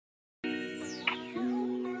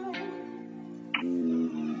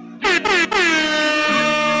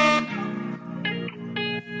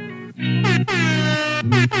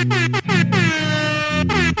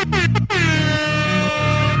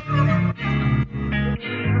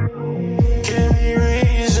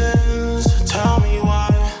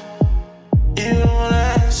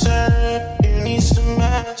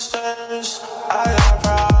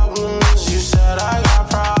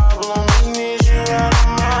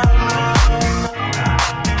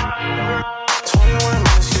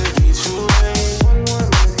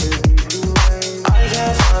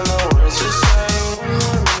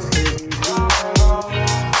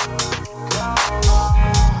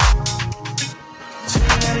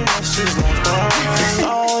exes left or right. It's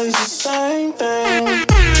always the same thing.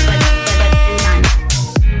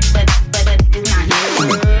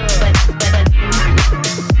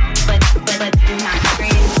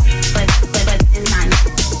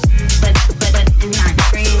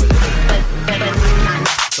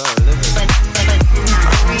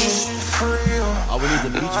 All we need is a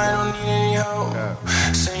beach, I don't need any help.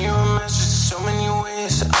 Send you a message so many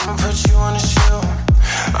ways. I'ma put you on the show.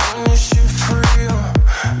 I'm in this shit for real.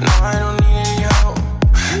 No, I don't need any help.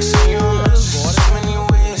 Send you a message so many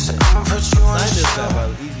ways. I'ma put you on the show.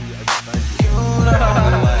 You don't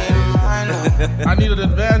need my love. I need an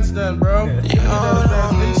advance then, bro. You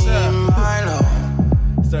don't need my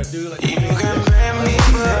love. Start doing like You can blame me,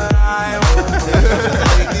 but I won't.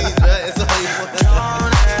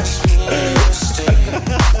 Don't ask me to stay.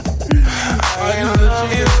 I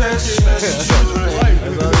love you, it's just too late.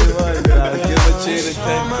 give a chain and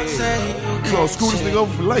 10K. You gonna screw this nigga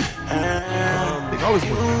over for life. Nigga always You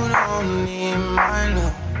want don't need my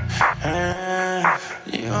love.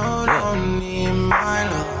 You don't need my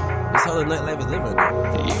love. That's how the nightlife is living.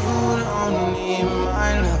 You don't need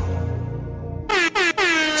my love.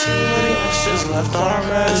 Too many exes left on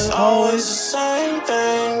red. It's always the same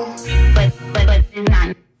thing. But it's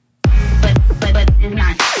not. But it's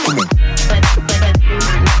not.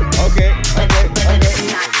 Okay.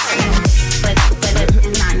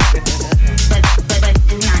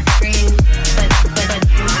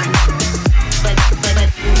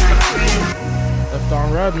 Left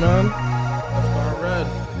on red, man. Left on red.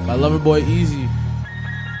 By Loverboy Easy.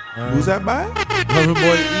 Who's that by?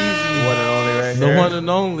 Loverboy Easy. One and only right The here. one and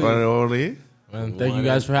only. One and only. Man, thank you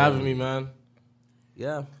guys for having me, man.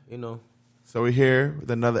 Yeah, you know. So we're here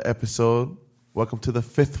with another episode. Welcome to the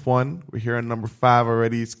 5th one. We're here on number 5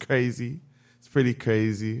 already. It's crazy. It's pretty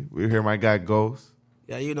crazy. We're here, my guy Ghost.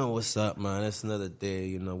 Yeah, you know what's up, man. It's another day,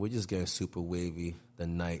 you know. We're just getting super wavy. The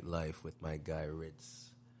nightlife with my guy Ritz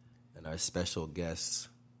and our special guests.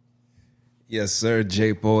 Yes, sir.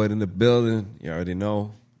 J Poet in the building. You already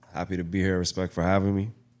know. Happy to be here. Respect for having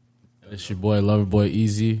me. It's your boy, Loverboy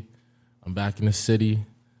Easy. I'm back in the city.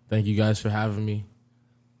 Thank you guys for having me.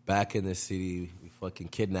 Back in the city, we fucking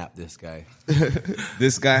kidnapped this guy.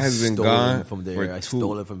 This guy has been Stole gone him from for there. I two.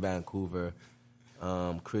 stole him from Vancouver.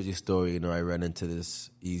 Crazy story, you know, I ran into this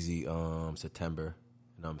Easy September.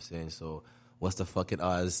 You know what I'm saying? So what's the fucking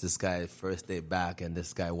odds? This guy, first day back, and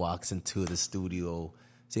this guy walks into the studio.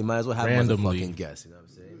 So you might as well have him as a Randomly. fucking guest. You know what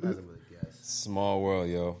I'm saying? Might as well have a guest. Small world,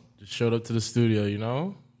 yo. Just showed up to the studio, you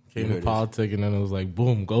know? Came You to heard politic, and then it was like,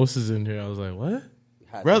 boom, Ghost is in here. I was like, what? Had to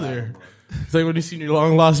have Brother. him, bro. It's like when you seen your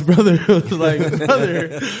long lost brother. It was like,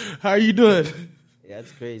 brother, how are you doing? Yeah,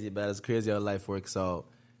 it's crazy, man. It's crazy how life works out.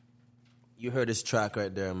 You heard this track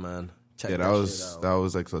right there, man. Check Yeah, that shit that out.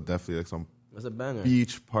 was like so definitely like some That's a banger.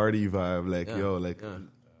 beach party vibe. Like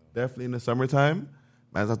definitely in the summertime,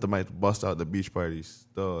 man's have to might bust out the beach parties.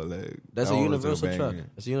 Still, like That's that a was universal banger. track.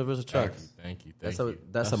 It's a universal track. Thank you.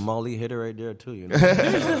 That's a Molly hitter right there too. You know,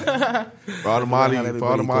 For all the Molly, Have for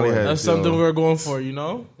all the everybody Molly going. heads, That's something yo. we're going for, you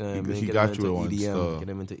know? Yeah, He get got him you into at one, EDM. so. Get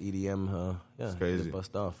him into EDM. Yeah, It's crazy. get it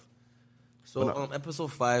bust off. So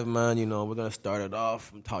episode 5, man. You know, we're gonna start it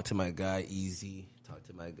off. Talk to my guy Easy. Talk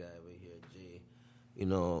to my guy over here, Jay. You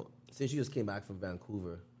know, since you just came back from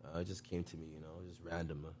Vancouver, it just came to me. You know, just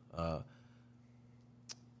random.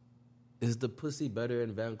 Is the pussy better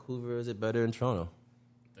in Vancouver? Or is it better in Toronto?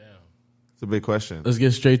 It's a big question. Let's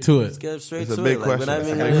get straight to it. Let's get straight It's a to big it. Like, when I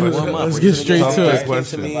question. mean, It's a big warm question. up, Let's we're get just straight gonna to get it. Came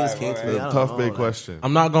to me. It came to me. I A don't tough know, big like- question.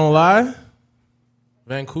 I'm not gonna lie.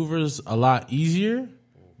 Vancouver's a lot easier,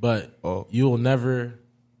 but you will never,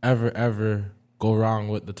 ever go wrong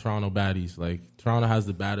with the Toronto baddies. Like, Toronto has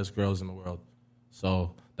the baddest girls in the world.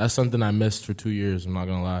 So that's something I missed for 2 years, I'm not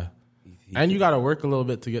gonna lie. And you gotta work a little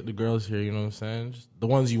bit to get the girls here, you know what I'm saying? Just the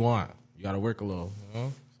ones you want. You gotta work a little, you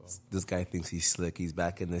know? This guy thinks he's slick. He's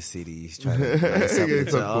back in the city. He's trying to get something Get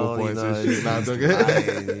to some cool all, you points know, and shit. Nah, he's it's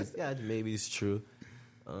okay. lying. Yeah, maybe it's true.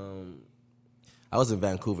 I was in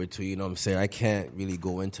Vancouver too, you know what I'm saying? I can't really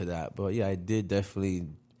go into that. But yeah, I did definitely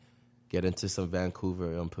get into some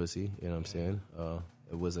Vancouver pussy, you know what I'm saying?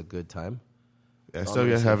 It was a good time. I still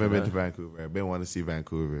haven't been to Vancouver. I've been wanting to see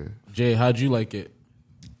Vancouver. Jay, how'd you like it?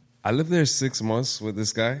 I lived there 6 months with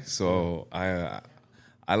this guy, so I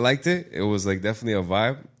liked it. It was like definitely a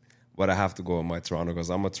vibe, but I have to go with my Toronto because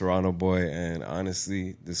I'm a Toronto boy, and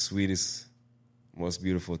honestly, the sweetest, most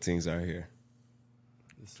beautiful things are here.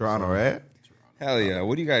 Toronto, right? Hell yeah!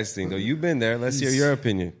 What do you guys think though? You've been there. Let's hear your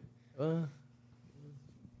opinion.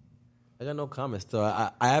 I got no comments. Still,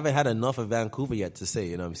 I haven't had enough of Vancouver yet to say.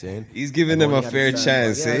 You know what I'm saying? He's giving them a fair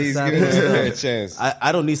chance. He's giving them a fair chance.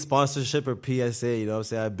 I don't need sponsorship or PSA. You know what I'm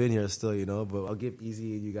saying? I've been here still. You know, but I'll give Easy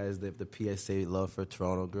you guys the PSA love for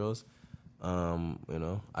Toronto girls. You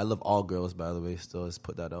know, I love all girls. By the way, still just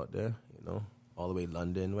put that out there. You know. All the way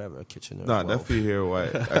London, wherever, Kitchener. No, definitely here.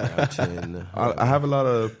 White. I have a lot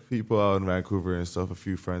of people out in Vancouver and stuff, a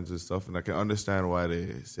few friends and stuff, and I can understand why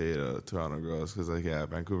they say Toronto girls because, like, yeah,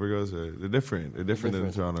 Vancouver girls they're different. They're different than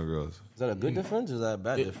the Toronto girls. Is that a good difference or is that a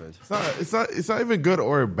bad difference? It's not even good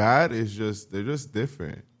or bad. It's just they're just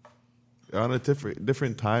different. They're on a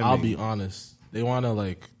different timing. I'll be honest. They want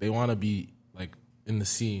to be like in the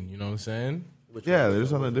scene. You know what I'm saying? Yeah, they're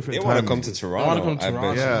just on a different. They timing. want to come to Toronto. They want to come to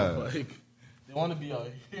Toronto. Yeah. Like, they want to be out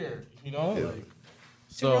here. You know, like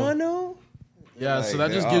Toronto. Yeah, Like, so that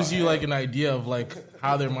they just are. gives you like an idea of like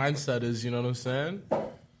how their mindset is. You know what I'm saying?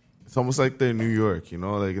 It's almost like they're New York, you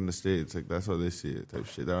know, like in the States. Like that's how they see it, type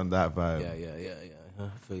shit. They're on that vibe. Yeah.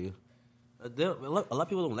 I feel you. A lot of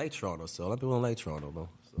people don't like Toronto, so a lot of people don't like Toronto, though.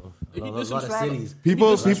 So a be lot of dissing cities.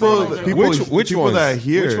 People Which people ones? that are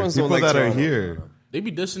here, Which ones don't people like that are Toronto? here. They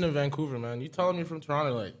be dissing in Vancouver, man. You telling me from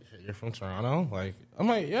Toronto, like, you're from Toronto? Like, I'm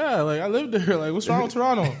like, yeah, like, I lived there. Like, what's wrong with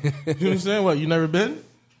Toronto? You know what I'm saying? What, you never been?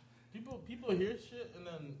 People hear shit and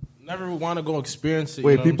then never want to go experience it.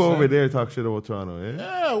 Wait, you know people what I'm over saying? there talk shit about Toronto, eh?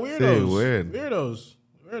 Yeah, weirdos. Say weird.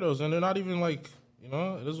 Weirdos. And they're not even like, you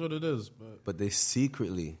know, it is what it is. But they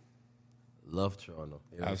secretly love Toronto.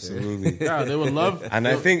 You know what I'm saying? Absolutely. Yeah, they would love. And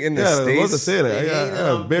I think in the Yeah, I love to States, say that. I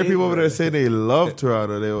got bare people over there bro. saying they love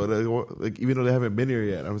Toronto. They like even though they haven't been here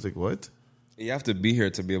yet. I was like, what? you have to be here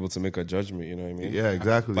to be able to make a judgment. You know what I mean? Yeah,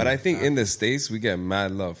 exactly. But I think in the States we get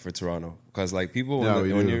mad love for Toronto because like people Yeah,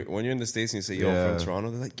 we when do. you're in the States and you say yo Yeah. I'm from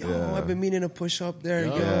Toronto, they're like yo Yeah. I've been meaning to push up there.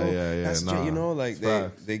 Yo, Yeah, that's nah. you know like It's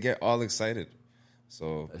facts. they get all excited.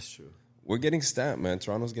 So That's true. we're getting stamped, man.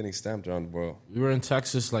 Toronto's getting stamped around the world. We were in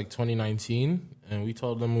Texas like 2019, and we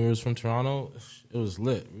told them we was from Toronto. It was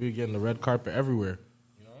lit. We were getting the red carpet everywhere.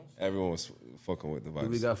 Everyone was fucking with the vibes.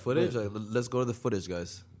 We got footage. Like, let's go to the footage,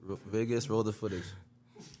 guys. Vegas, roll the footage.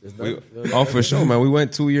 There's Oh, for sure, man. We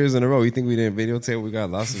went 2 years in a row. You think we didn't videotape? We got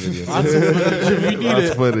lots of videos. If you need Lots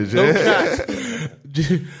it, of footage, no eh?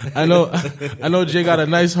 cap. I know Jay got a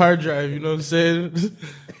nice hard drive, you know what I'm saying?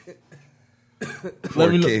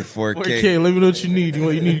 4K, 4K. Let me know what you need.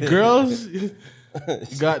 You need girls? You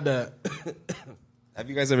got that. Have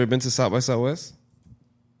you guys ever been to South by Southwest?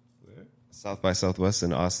 South by Southwest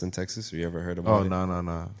in Austin, Texas. Have you ever heard about Oh it?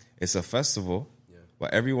 no. It's a festival,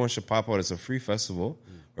 but everyone should pop out. It's a free festival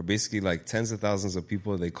where basically like tens of thousands of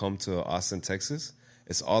people, they come to Austin, Texas.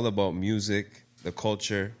 It's all about music, the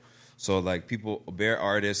culture. So like people, bare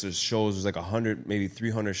artists, there's shows, there's like 100, maybe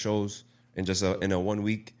 300 shows in just in a 1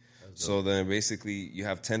 week. So then basically you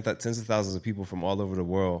have tens of thousands of people from all over the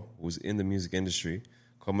world who's in the music industry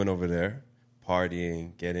coming over there,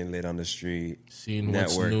 partying, getting lit on the street, Seeing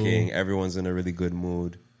what's networking. new. Everyone's in a really good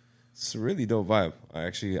mood. It's a really dope vibe.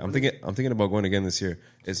 I'm thinking about going again this year.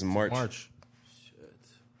 It's March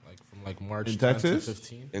Like from March In 10 Texas? to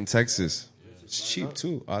 15. in Texas. It's cheap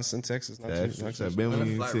too. Austin, Texas. Not too Texas. expensive. I've been when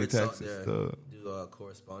you Fly say rates out Texas. there. So. Do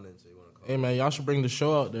correspondence. Or you want to call Hey man, y'all should bring the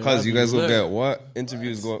show out there. Cause you That'd guys be will lit. get what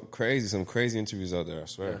interviews going crazy. Some crazy interviews out there. I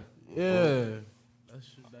swear. Yeah.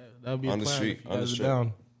 That'd be On a the plan street, if you on the guys are street.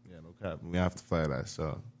 down. Yeah, no cap. We have to fly that.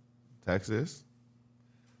 So, Texas.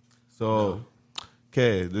 So,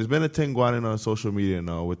 okay, there's been a thing going on social media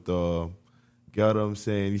now with the girl them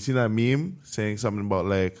saying, you see that meme saying something about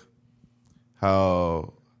like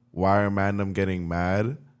how why are man them getting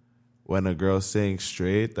mad when a girl's saying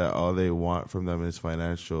straight that all they want from them is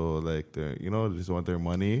financial, like they just want their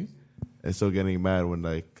money, and still getting mad when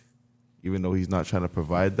like even though he's not trying to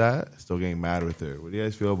provide that, still getting mad with her. What do you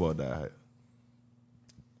guys feel about that?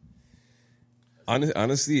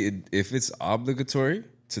 Honestly, if it's obligatory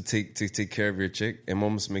to take care of your chick, it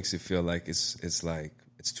almost makes you feel like it's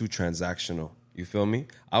too transactional. You feel me?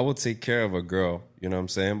 I will take care of a girl, you know what I'm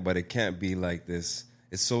saying? But it can't be like this.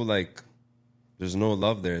 It's so like there's no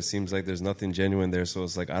love there. It seems like there's nothing genuine there. So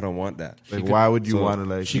it's like I don't want that. Like, why would you So want to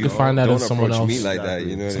like? she you could know- find that in Don't someone approach else. me like that.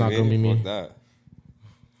 You know It's what I not gonna mean? be me. Fuck that.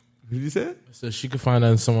 What did you say? So she could find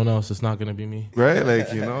that in someone else. It's not gonna be me. Right? Like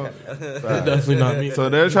Definitely not me. So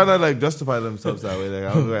they're trying to like justify themselves that way.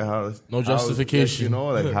 Like, I was like, how? No how- justification.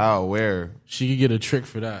 like how? Where? She could get a trick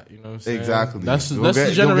for that. You know what I'm saying? Exactly. That's You'll the get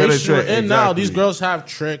a generation we're trick. in now. Exactly. These girls have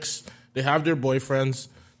tricks. They have their boyfriends.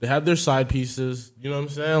 They have their side pieces. You know what I'm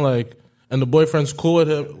saying? Like, and the boyfriend's cool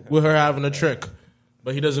with her having a trick,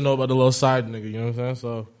 but he doesn't know about the little side nigga. You know what I'm saying?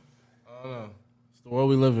 So I don't know. It's the world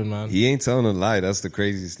we live in, man. He ain't telling a lie. That's the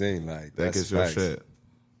craziest thing. Like That that's gets your facts. shit.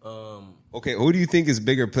 Okay, who do you think is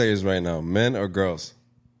bigger players right now, men or girls?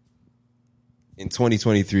 In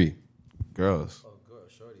 2023. Girls. Oh, girl,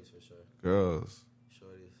 shorties for sure. Girls.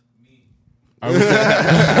 Shorties.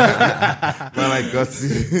 Man, like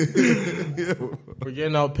gutsy. We're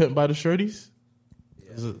getting out pimped by the shorties?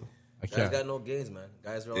 Yeah. I Guys can't. got no games, man.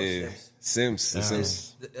 Guys are all Yeah. simps.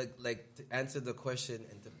 Sims. Like to answer the question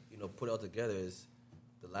and to put it all together is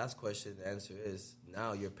the last question. The answer is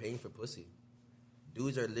now you're paying for pussy.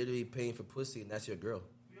 Dudes are literally paying for pussy, and that's your girl.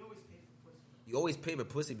 You always pay for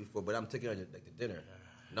pussy before, but I'm taking on like the dinner.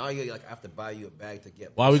 Now you like I have to buy you a bag to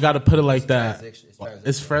get. Why we got to put it like that? Transaction.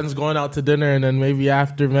 It's friends going out to dinner and then maybe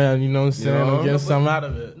after, man, you know what I'm saying? I'm getting something out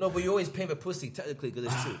of it. No, but you always paying for pussy technically because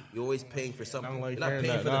it's true. You're always paying for something. I don't like You're not hearing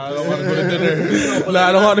paying that. for Nah, the I don't pussy. want to go to dinner. But Nah,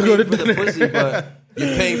 I don't want to go to for the dinner. pussy, but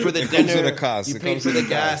you're paying for the It dinner. comes with a cost. You It paid comes for with the a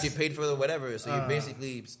gas. cost. You paid for the whatever. So you're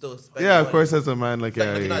basically still spending Yeah, of money. course, as a man, like, Like,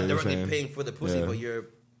 yeah, you're not you're directly saying. paying for the pussy, Yeah. but you're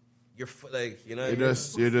like, You're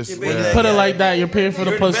you're just paying Put it like that, you're paying for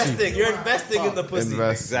the pussy. You're investing in the pussy.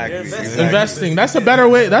 Exactly. You're investing. Investing. That's a better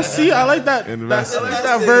way. See, I like that. Investing. I like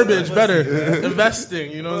that verbiage better.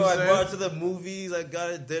 Investing, you know Bro, what I I'm saying? brought her to the movies. I got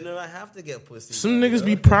a dinner. I have to get pussy. Some niggas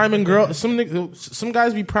be priming girls. Some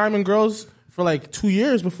guys be priming girls for like 2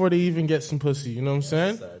 years before they even get some pussy. You know what I'm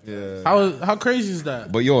saying? Yeah. How crazy is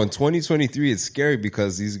that? But yo, in 2023, it's scary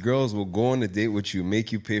because these girls will go on a date with you,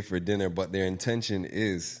 make you pay for dinner, but their intention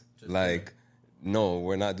is like, no,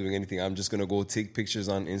 we're not doing anything. I'm just gonna go take pictures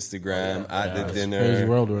on Instagram at the It's a dinner, crazy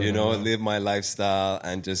world right now. live my lifestyle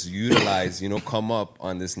and just utilize, come up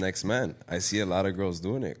on this next man. I see a lot of girls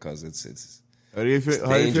doing it because it's. How do you feel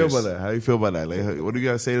dangerous. about that? How do you feel about that? Like, what do you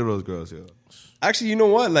guys say to those girls, yo? Actually, you know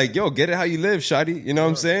what? Like, yo, get it how you live, shawty. You know what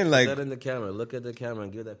I'm saying? Look Like, at in the camera. Look at the camera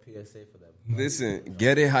and give that PSA for them. listen,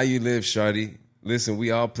 get it how you live, shawty. Listen,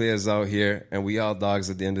 we all players out here, and we all dogs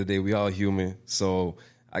at the end of the day. We all human. So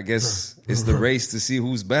I guess it's the race to see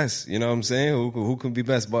who's best. You know what I'm saying? Who can be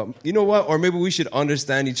best? But you know what? Or maybe we should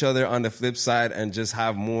understand each other on the flip side and just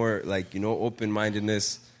have more, like,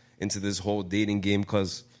 open-mindedness into this whole dating game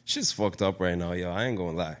because shit's fucked up right now, yo. I ain't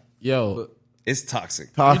gonna lie. Yo, It's toxic.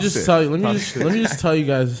 let me just tell you. Let me just tell you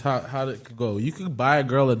guys how it could go. You could buy a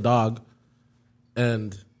girl a dog,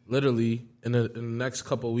 and literally in the next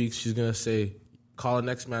couple of weeks, she's gonna call the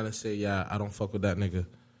next man and say, "Yeah, I don't fuck with that nigga."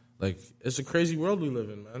 Like, it's a crazy world we live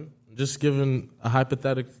in, man. Just giving a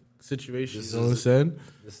hypothetical situation. You know what I'm saying?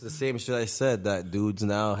 This is the same shit I said that dudes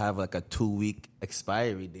now have like a 2-week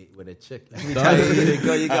expiry date with a chick. Every time you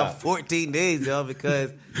go, you got 14 days, yo,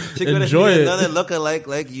 because chick gonna Enjoy see it. another lookalike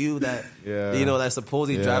like you that Yeah. that's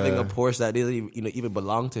supposedly Yeah. driving a Porsche that doesn't even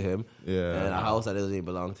belong to him, Yeah. and a house that doesn't even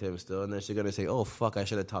belong to him still, and then she's gonna say, "Oh fuck, I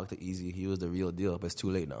should have talked to Easy. He was the real deal," but it's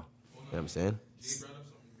too late now. You know what I'm saying?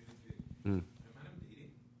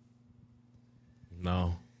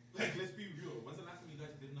 No. Like, let's be real. When's the last time you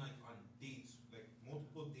guys been like on dates, like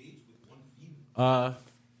multiple dates with one female?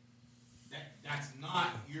 That's not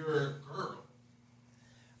your girl.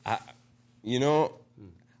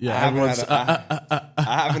 Yeah, I haven't everyone's. I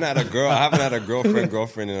haven't had a girl. I haven't had a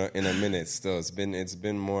girlfriend in a minute. Still, it's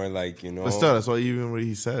been more like But still, that's why even what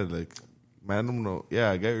he said, like, man, I don't know.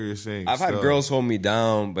 Yeah, I get what you're saying. I've had Still. girls hold me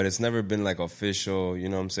down, but it's never been like official. You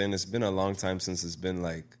know what I'm saying? It's been a long time since it's been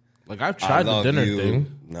like. Like, I've I tried the love dinner you. thing.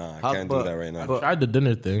 Nah, I How- can't but- do that right now. but- Tried the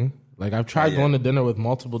dinner thing. Like, I've tried yeah. going to dinner with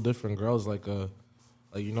multiple different girls, like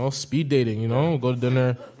speed dating. Go to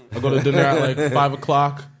dinner. I go to dinner at like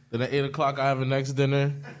 5:00. Then at 8:00, I have a next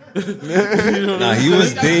dinner. Nah, he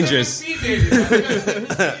was dangerous. That's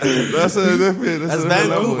a different. That's a different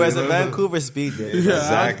level, Vancouver. That's you a know? Vancouver speed date.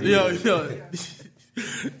 Exactly. Yo.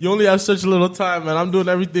 You only have such a little time, man. I'm doing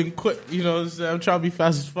everything quick. You know what I'm saying? I'm trying to be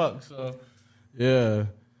fast as fuck. So, yeah.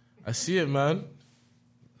 I see it, man.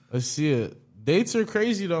 I see it. Dates are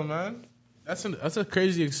crazy, though, man. That's a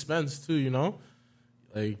crazy expense, too, you know?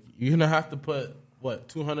 Like, you're going to have to put,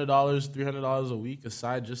 $200, $300 a week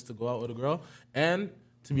aside just to go out with a girl. And,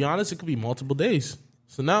 to be honest, it could be multiple days.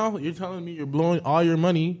 So now you're telling me you're blowing all your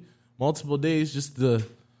money multiple days just to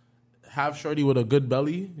have shorty with a good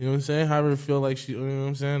belly. You know what I'm saying? Have her feel like she, you know what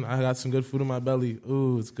I'm saying? I got some good food in my belly.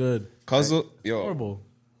 Ooh, it's good. Cuzzle, yo, Horrible.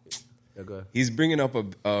 Yeah, go ahead. he's bringing up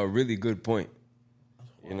a really good point.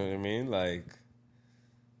 You know what I mean? Like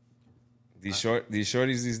these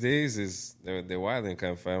shorties these days they're wilding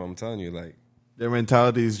kind of fam. I'm telling you, like. Their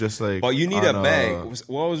mentality is just like. But you need a on, bag.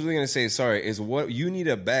 What I was really gonna say, sorry, is what you need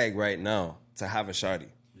a bag right now to have a shawty.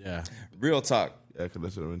 Yeah. Real talk. Yeah, because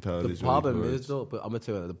that's what their mentality The is. problem really is though, but I'm gonna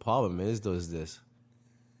tell you, the problem is though is this.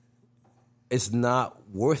 It's not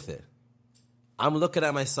worth it. I'm looking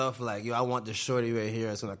at myself like, yo, I want the shorty right here.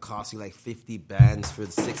 It's gonna cost you like 50 bands for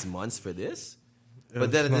 6 months for this.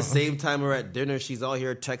 But then at the same time we're at dinner, she's all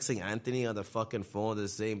here texting Anthony on the fucking phone at the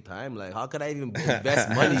same time. Like, how could I even invest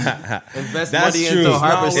money That's money true. into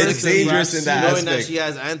Harbor It's City? dangerous in that knowing that aspect. she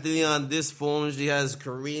has Anthony on this phone, she has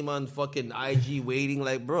Kareem on fucking IG waiting.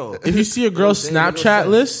 Like, bro, If you see a girl's You know what I'm saying? Snapchat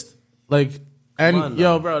list, like, and on,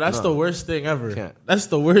 yo, no. bro, that's No. the worst thing ever. Can't. That's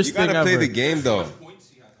the worst You thing gotta ever. play the game though.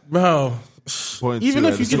 Bro. Point Even two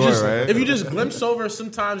if at you the could store, just, right? if you just glimpse over,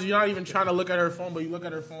 sometimes you're not even trying to look at her phone, but you look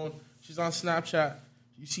at her phone. She's on Snapchat.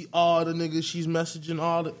 You see all the niggas she's messaging,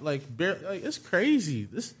 all the like it's crazy.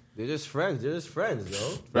 This they're just friends. They're just friends,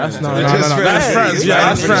 yo. that's They're not just that's friends. friends. Yeah,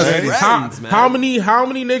 that's Friends, friends. friends, man. How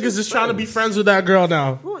many niggas is trying to be friends with that girl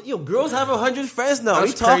now? Bro, yo, girls have 100 friends now. What are you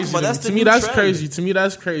That's talking crazy. about? That's To the me, new that's trend. crazy. To me,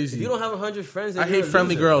 that's If crazy. you don't have 100 friends, then I you're hate a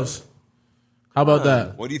friendly loser. girls. How about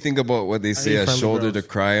that? What do you think about what they say? hate A friendly shoulder girls. to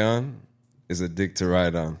cry on is a dick to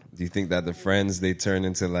ride on. Do you think that the friends they turn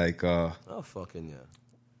into like? Oh, fucking yeah.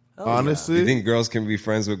 Hell Honestly, Do you think girls can be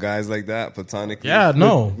friends with guys like that platonically? Yeah,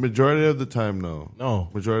 no. majority of the time, no. No.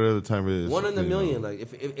 Majority of the time, it is. yeah. One in a you know. million. Like,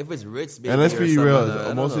 if it's rich, baby, And let's or be something, real, I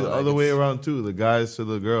don't mostly know, the like, other way it's- around too. The guys to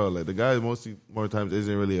the girl, like the guy mostly more times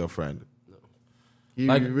isn't really a friend. He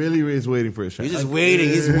Like- really is waiting for a chance. He's just waiting.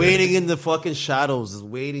 He's waiting in the fucking shadows. He's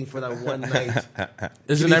waiting for that one night.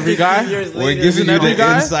 Isn't every guy? Years We're later, giving you every the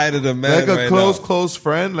guy? inside of the man like a right close, now. close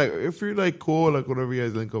friend. Like if you're like cool, like whatever you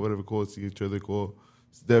guys link up, whatever cool, see each other cool,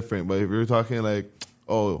 it's different. But if you're talking like,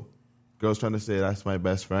 oh, girls trying to say that's my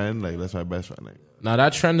best friend, like that's my best friend. Like, Now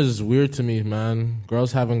that trend is weird to me, man.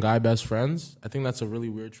 Girls having guy best friends. I think that's a really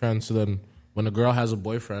weird trend. So then when a girl has a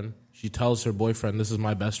boyfriend, she tells her boyfriend, "This is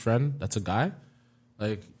my best friend." That's a guy.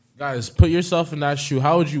 Like, guys, put yourself in that shoe.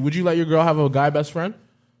 How would you let your girl have a guy best friend?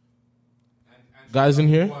 Guys in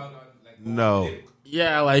here? no,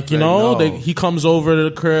 Yeah, like, you Like, know, no. he comes over to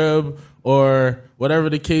the crib or whatever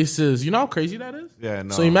the case is. You know how crazy that is? Yeah,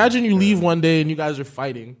 no. So imagine you leave one day and you guys are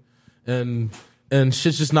fighting and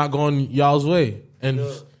shit's just not going y'all's way. And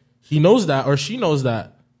he knows that or she knows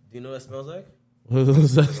that. Do you know what it smells like?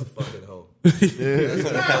 What's that? Fucking hoe.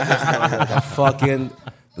 A fucking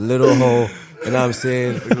little hoe. You know what I'm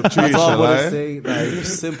saying? That's all I want to say. Like,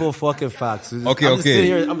 simple fucking facts. Okay, I'm just okay. sitting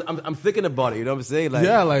here, I'm thinking about it. You know what I'm saying? Like,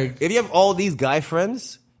 Yeah, like- if you have all these guy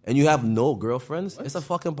friends and you have no girlfriends, it's a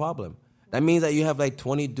fucking problem. That means that you have like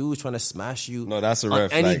 20 dudes trying to smash you. No, that's a on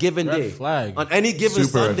red any flag. given Red day. flag. On any given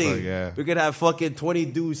Super red Sunday, flag, yeah. we could have fucking 20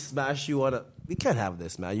 dudes smash you on a. We can't have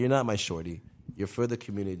this, man. You're not my shorty. You're for the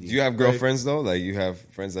community. Do you have girlfriends though? Like you have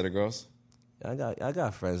friends that are girls? I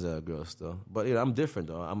got friends that are girls still, but you know I'm different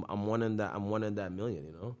though. I'm one in that million,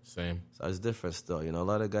 you know. Same. So it's different still. You know, a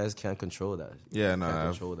lot of guys can't control that. Yeah, no, can't I've-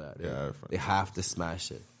 control that. yeah, I have friends. They have to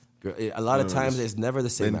smash it. A lot of times it's never the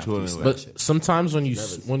same. After you Into it, smash But it. sometimes when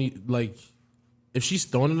you like, if she's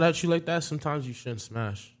throwing it at you like that, sometimes you shouldn't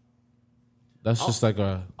smash. That's just like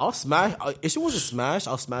a I'll smash. If she wants to smash,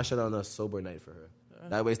 I'll smash it on a sober night for her.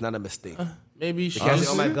 That way, it's not a mistake. maybe. You can't say,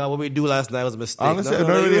 "Oh my god, what we do last night was a mistake." honestly, No, I no,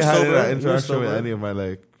 don't you really were had sober. that You were interaction with sober. any of my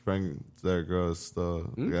like friends that are girls. Still,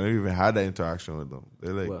 Hmm? like, I never even had that interaction with them.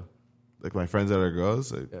 They like, What? like my friends that are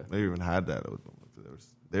girls. Like, Yeah. never even had that with them.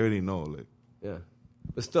 They already know. Like, Yeah,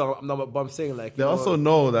 but still, I'm saying like they you know, also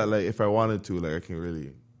know that like if I wanted to, like I can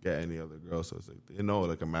really get any other girl. So it's like they know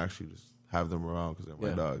like I'm actually just have them around because they're my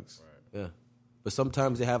Yeah. dogs. Yeah, but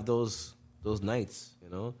sometimes they have those nights. You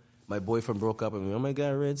know, my boyfriend broke up with me. Oh my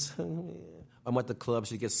god, Ritz. I'm at the club.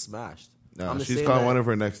 She gets smashed. Nah, I'm just she's saying calling that- one of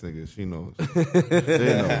her next niggas. She knows.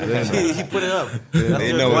 They know. he put it up. That's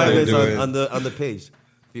They the know what they're requirements doing. on the page.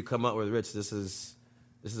 If you come out with Rich, this is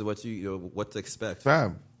what you know what to expect.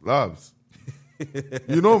 Fam, lobs.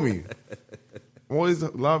 You know me. I'm always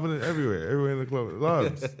lobbing it everywhere in the club.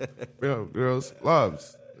 Lobs. Yeah, girls,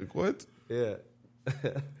 lobs. Like what? Yeah.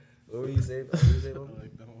 What were you saying? What were you saying?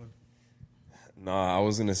 Nah, I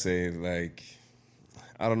was gonna say like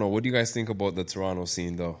I don't know. What do you guys think about the Toronto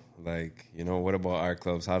scene though? Like, you know, what about our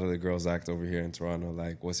clubs? How do the girls act over here in Toronto?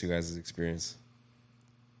 Like, what's your guys' experience?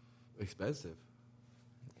 Expensive.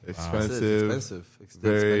 Expensive. Expensive.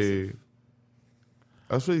 Very.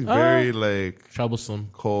 Actually, very like troublesome.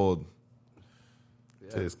 cold. Yeah.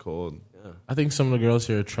 Say it's cold. I think some of the girls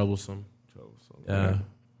here are troublesome. Troublesome. Yeah, very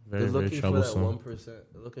They're very looking for that troublesome. 1%.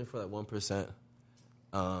 They're looking for that 1%.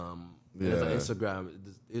 Yeah. On Instagram,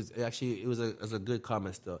 it was a good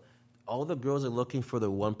comment still. All the girls are looking for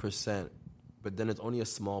the 1%, but then it's only a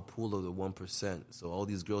small pool of the 1%. So all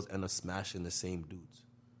these girls end up smashing the same dudes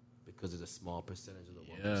because it's a small percentage of the 1%.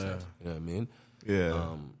 Yeah. You know what I mean?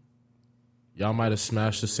 Yeah. Y'all might have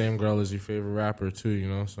smashed the same girl as your favorite rapper too. You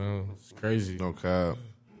know, so it's crazy. No cap.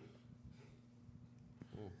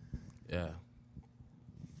 Yeah.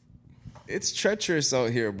 It's treacherous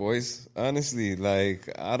out here, boys. Honestly, like,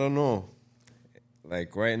 I don't know.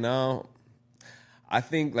 Like, right now, I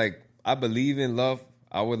think, like, I believe in love.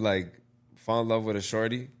 I would, like, fall in love with a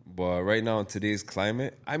shorty. But right now, in today's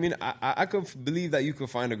climate, I mean, I could believe that you could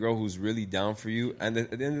find a girl who's really down for you. And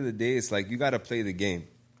at the end of the day, it's like, you got to play the game.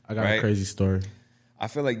 I got right? a crazy story. I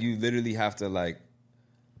feel like you literally have to, like,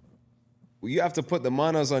 you have to put the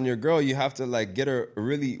manas on your girl. You have to, like, get her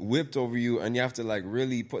really whipped over you, and you have to, like,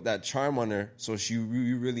 really put that charm on her so you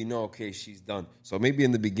really know, okay, she's done. So maybe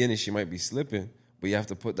in the beginning she might be slipping, but you have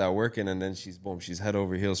to put that work in, and then she's head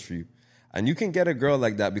over heels for you. And you can get a girl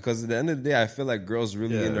like that because at the end of the day, I feel like girls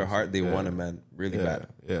really in their heart, they want a man really bad.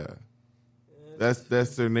 Yeah.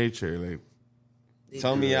 That's their nature. Like,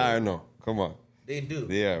 Tell me yeah or no. Come on. They do.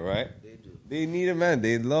 Yeah, right? They do. They need a man.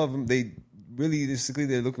 They love him. They really, basically,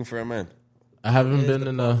 they're looking for a man. I haven't been The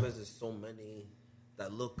in problem a. is there's so many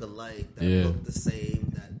that look alike, that Yeah. look the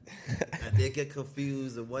same, that they get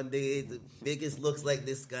confused. And one day the biggest looks like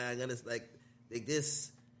this guy, and it's like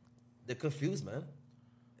they're confused, man.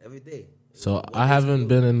 Every day. So One I day's haven't cool.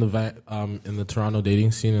 been in the Toronto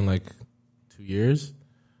dating scene in like 2 years,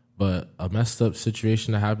 but a messed up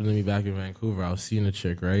situation that happened to me back in Vancouver. I was seeing a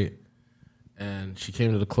chick, right, and she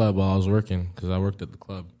came to the club while I was working because I worked at the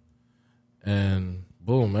club, and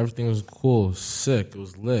boom, everything was cool, sick, it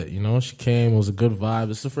was lit. You know, she came, it was a good vibe.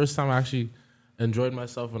 It's the first time I actually enjoyed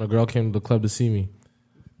myself when a girl came to the club to see me.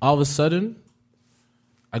 All of a sudden,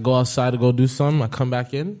 I go outside to go do something. I come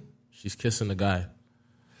back in, she's kissing the guy.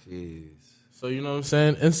 Jeez. So you know what I'm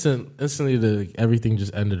saying? Instantly, everything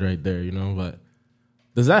just ended right there. You know, but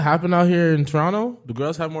does that happen out here in Toronto? Do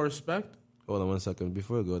girls have more respect? Hold on 1 second.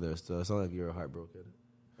 Before we go there, still, it sounds like you're heartbroken.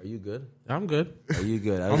 Are you good? I'm good. Are you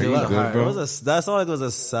good? I'm good, bro. That sounded like it was a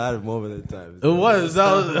sad moment in time. It was.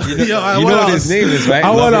 That was. You know what his name is, right? I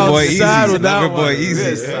went Loverboy outside Easy. with that Loverboy one.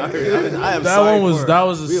 Easy. Sorry. I am That sorry one was. for That her.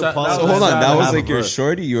 was a. We Sad, apologize. So hold on, that was Half like of your her.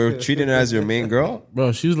 shorty? You were treating her as your main girl?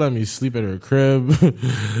 bro. She was letting me sleep at her crib.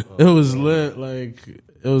 It was lit. Like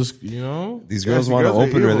it was. You know. These girls Yeah, want an girls are open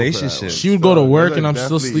evil for that relationship. one. She would go to work Those and are I'm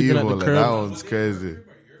still definitely sleeping at the evil. crib. That one's crazy.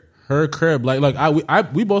 Her crib.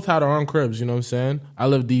 We both had our own cribs. You know what I'm saying? I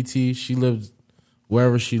lived DT. She lived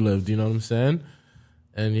wherever she lived. You know what I'm saying?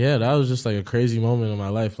 And yeah, that was just like a crazy moment in my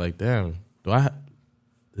life. Like, damn,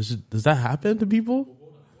 does that happen to people?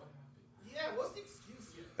 Yeah, what's the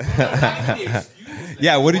excuse?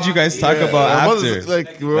 Yeah, what did you guys talk about after?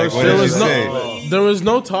 Like, Like, what There did you was say? no, there was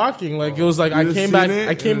no talking. Like it was like I You came seen back. it?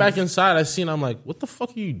 I came back inside. I seen. I'm like, what the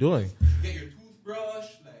fuck are you doing? Get your toothbrush.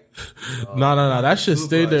 Like, No. That shit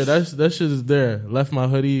stayed there. That shit is there. Left my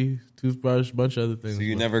hoodie, toothbrush, bunch of other things. So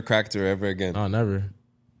you never cracked her ever again? No, never.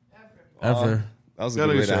 Ever. That was a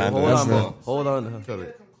good way to handle Hold it. on, man. Hold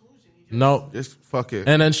on. No. Just fuck it.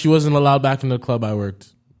 And then she wasn't allowed back in the club I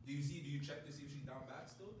worked. do you check to see if she's down bad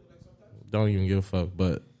still? Like sometimes? Don't even give a fuck.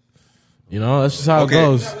 But you know, that's just how Okay. it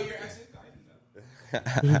goes. That way your ex is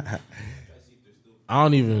guiding I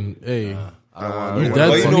don't even. Hey, I don't want you to know dead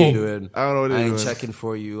what to you're me. doing. I don't know what I they're ain't doing. checking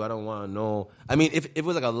for you. I don't want to know. I mean, if it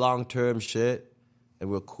was like a long-term shit and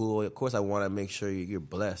we're cool, of course I want to make sure you're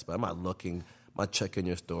blessed. But I'm not looking. I'm not checking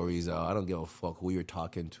your stories out. I don't give a fuck who you're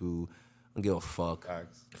talking to. I don't give a fuck.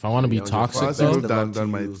 if I want to be Yeah, toxic Once though. I though, moved Best of on, luck to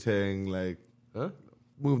done my you. thing, like, Huh?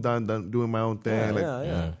 moved on, done doing my own thing.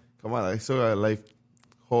 Yeah. Come on, I still got a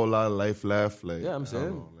whole lot of life left. Like, Yeah, I'm I don't saying.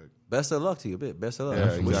 know, like, Best of luck to you, bit. Best of luck. Yeah,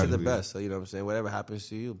 Wish you the exactly. best. So, you know what I'm saying? Whatever happens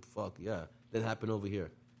to you, fuck, yeah. Didn't happen over here.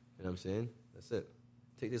 You know what I'm saying? That's it.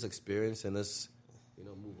 Take this experience and let's,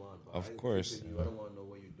 move on. But Of I ain't course. keeping you. I don't want to know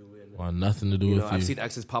what you're doing. want nothing to do with I've you. seen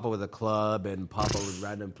exes pop up with a club and pop up with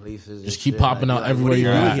random places. Just and keep shit. popping out what everywhere are you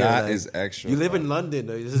you're doing at. here? That is extra. You live in London.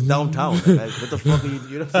 Though. This is downtown. Like, what the fuck are you?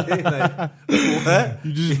 You know what I'm saying? Like, what?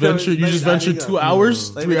 You just know, ventured. You like just adding ventured up. 2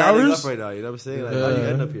 hours, Like, 3 we're adding hours. up right now. You know what I'm saying? Like, how do you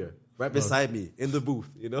end up here? Right beside me in the booth.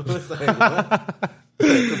 You know? It's like, what?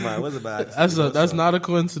 Come on, what's about? That's not a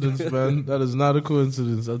coincidence, man. That is not a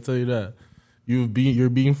coincidence. I'll tell you that. You're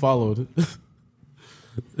being followed.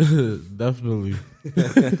 Definitely.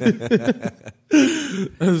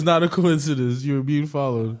 That's not a coincidence. You're being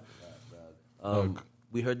followed.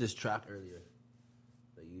 We heard this track earlier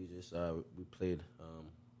that you just we played.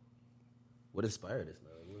 What inspired this,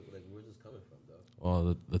 man? Where's this coming from, dog?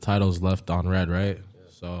 Well, the title's Left on Red, right? Yeah.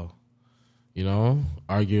 So,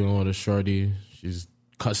 arguing with a shorty. She's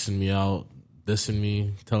cussing me out, dissing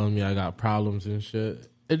me, telling me I got problems and shit.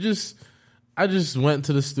 I just went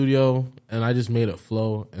to the studio and I just made it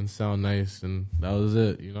flow and sound nice, and that was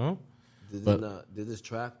it, Did this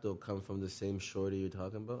track though come from the same shorty you're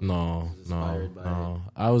talking about? No, Was it inspired by no.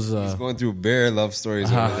 I was He's going through bare love stories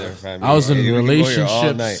over there, fam. I was in We can go here all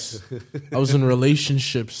relationships. I was in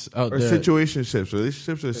relationships out Or there. situationships.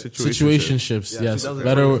 Relationships or situationships? Situationships, Yeah, yes. she doesn't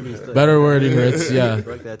Better work with me. better wording, Ritz. Yeah.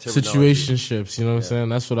 Correct that terminology. Situationships, you know what I'm saying?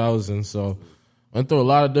 That's what I was in. So went through a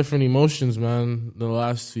lot of different emotions, man, in the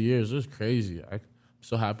last 2 years. It was crazy. I'm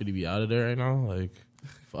so happy to be out of there right now. Like,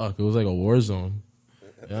 fuck, it was like a war zone.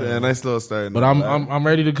 Yeah, nice little start. But I'm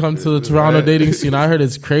ready to come to the Toronto dating scene. I heard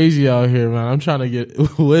it's crazy out here, man. I'm trying to get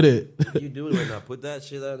with it. You do it right now. Put that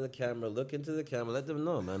shit on the camera. Look into the camera. Let them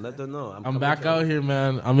know, man. Let them know. I'm back out here,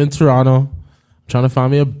 man. I'm in Toronto. I'm trying to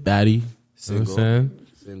find me a baddie. You know what I'm saying?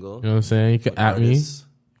 Single. You know what I'm saying? You can at me. Artists.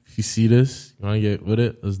 If you see this, you want to get with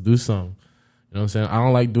it, let's do something. You know what I'm saying? I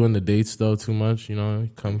don't like doing the dates, though, too much. You know,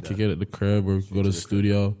 come kick it at the crib or go to the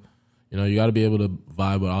studio. You know, you got to be able to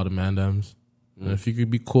vibe with all the mandams. And if you could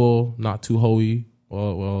be cool, not too hoey,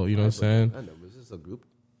 well, you know what I'm saying? I know. Is this a group?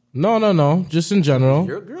 No. Just in general.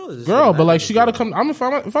 You're a girl. Is this Girl, a but man? like she got to come. If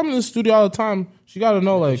I'm in the studio all the time, she got to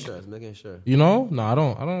know, like, Sure, it's making sure. you know? No, I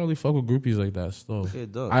don't really fuck with groupies like that. Still, Okay,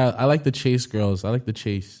 done. I like the chase girls. I like the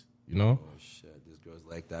chase. You know? Oh shit, these girls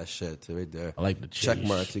like that shit too, right there. I like the chase. Check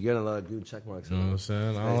marks. You're getting a lot of good check marks. You know what I'm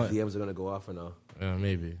saying? I don't like. DMs are gonna go off or no? Yeah,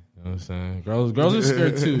 maybe. You know what I'm saying? Girls are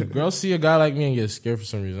scared too. Girls see a guy like me and get scared for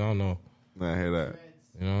some reason. I don't know. Nah, I hear that.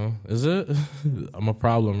 You know? Is it? I'm a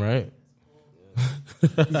problem, right?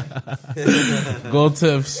 Gold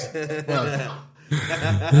tips.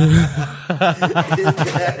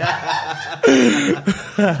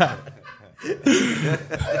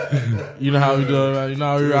 You know how we doing, man. You know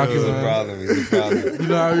how we rocking, He's a man. problem. He's a problem. You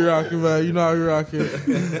know how we rocking, man. You know how we rocking.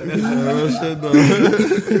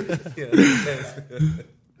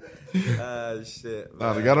 Shit.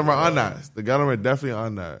 Nah, the got them are on that. The got them are definitely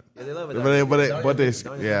on that. Yeah, they love it.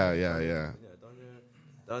 Yeah.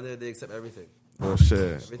 Down there, they accept everything. Oh shit.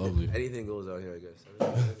 Everything. Lovely. Anything goes out here, I guess.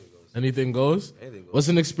 Anything goes. Anything goes? Anything goes. What's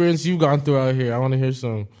an experience you've gone through out here? I want to hear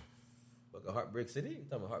some. Like a heartbreak city? You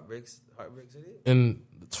talking about heartbreak city? In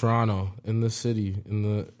Toronto, in this city,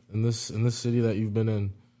 in this city that you've been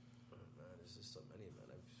in. There's just so many,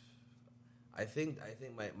 man. I think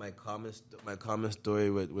my common story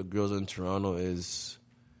with girls in Toronto is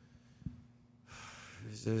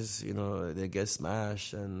it's just, you know, they get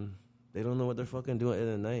smashed and they don't know what they're fucking doing in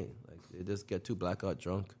the night. Like they just get too blackout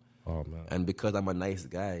drunk. Oh man. And because I'm a nice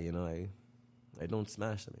guy, you know, I don't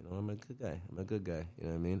smash them. You know, I'm a good guy. You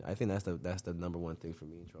know what I mean? I think that's the number one thing for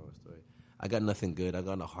me in Toronto story. I got nothing good. I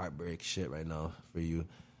got no heartbreak shit right now for you.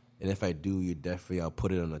 And if I do, I'll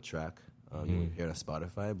put it on a track. You hear it on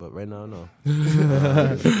Spotify, but right now, no.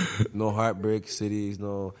 No heartbreak cities,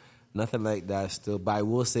 no nothing like that still. But I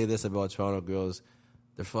will say this about Toronto girls,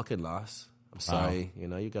 they're fucking lost. I'm sorry. You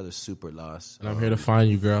know, you guys are super lost. And I'm here to find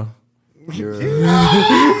you, girl.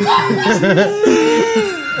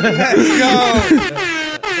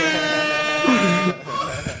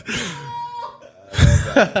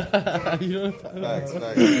 You're Facts.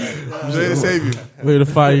 He's ready to save you. I'm here to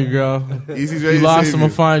find you, girl. Easy's ready You to lost, save I'm you.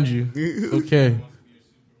 gonna find you. Okay.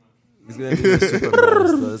 He's gonna be a super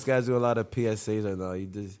boss, though. This guy's doing a lot of PSAs right now. He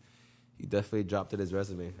definitely dropped in his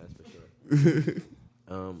resume. That's for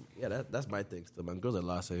sure. Yeah, that's my thing. Still, man, girls are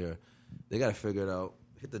lost out here. They gotta figure it out.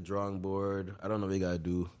 Hit the drawing board. I don't know what they gotta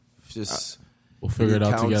do. Just We'll figure it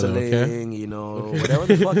out together, okay? counseling, you know, whatever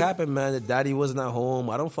the fuck happened, man. The daddy wasn't at home.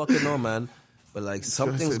 I don't fucking know, man. But like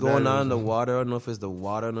something's going on in the water. I don't know if it's the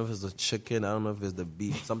water. I don't know if it's the chicken. I don't know if it's the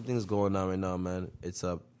beef. Something's going on right now, man. It's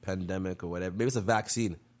a pandemic or whatever. Maybe it's a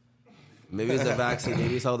vaccine. Maybe it's a vaccine.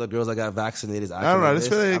 Maybe it's all the girls that got vaccinated. I don't know. I just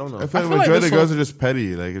feel like, I don't know. I feel like like majority this of girls whole- are just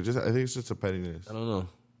petty. Like I think it's just a pettiness. I don't know.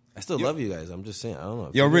 I still love you guys. I'm just saying. I don't know.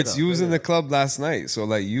 Yo, Figure it Ritz, out. you was Figure in it the club last night, so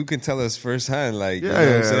like you can tell us firsthand, like you Yeah, know what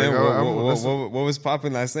yeah, I'm saying. like, What was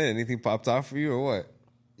popping last night? Anything popped off for you or what?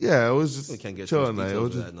 Yeah, it was out. We just can't get chilling. too much Like, it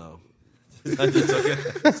was details just of that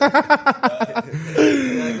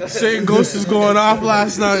now. Saying Ghost is going off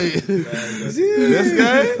last night. this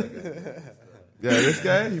guy. Yeah, this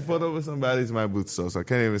guy. He pulled over some baddies in my boots, so I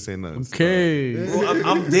can't even say nothing. Okay. Bro,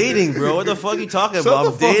 I'm dating, bro. What the fuck you talking Shut about? the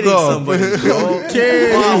I'm fuck dating up. somebody, bro.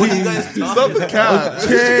 Okay. Wow, what you guys talking Stop the cap.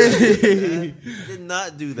 Okay. I did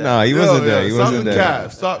not do that. Nah, he wasn't there. He wasn't there.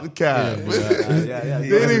 Stop the cap. Yeah.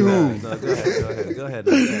 Dating who? No, go ahead.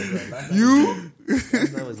 You? Last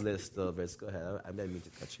night was lit still, bitch. Go ahead. I didn't mean to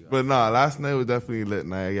cut you off. But nah, last night was definitely a lit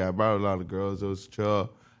night. Yeah, I brought a lot of girls. It was chill.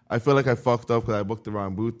 I feel like I fucked up because I booked the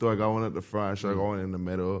wrong booth though. I got one at the front. I should have got one in the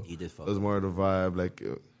middle. You did fuck It was up. more of the vibe. Like,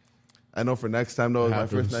 I know for next time though, it was my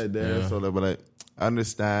first Happens, night there. yeah. So, like, but like, I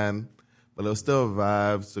understand. But it was still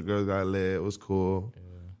vibes. The girls got lit. It was cool.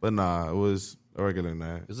 But nah, it was a regular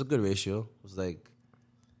night. It was a good ratio. It was like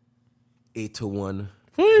 8-to-1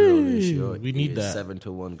 girl ratio. We need that.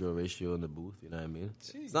 7-to-1 girl ratio in the booth. You know what I mean?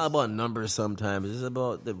 It's not about numbers sometimes. It's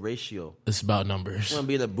about the ratio. It's about numbers. I want to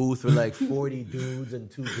be in a booth with like 40 dudes and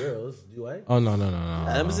 2 girls. Do I? Oh no.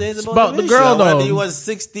 I'm saying it's It's about, about the ratio. girl, I wanna though. be with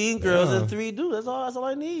 16 girls and 3 dudes. That's all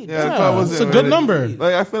I need. Yeah, the Yeah, club wasn't it's a good really- number.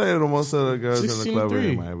 Like I feel like most of the girls in the 16 club were in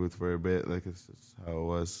three. my booth for a bit. Like it's just how it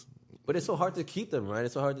was. But it's so hard to keep them, right?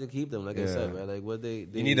 It's so hard to keep them. Like I said, right? Like what they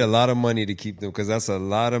You need a lot of money to keep them because that's a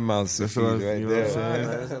lot of mouths to That's feed what right you know what I'm there. saying?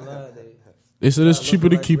 There's a lot. They said it's cheaper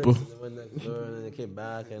to keep her. And then they came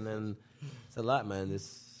back, and then it's a lot, man.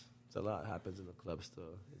 It's a lot happens in the club still.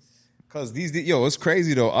 Cause it's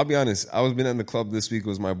crazy though. I'll be honest. I was been at the club this week. It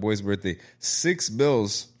was my boy's birthday.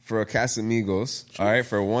 $6 for a Casamigos. All right,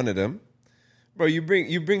 for one of them, bro. You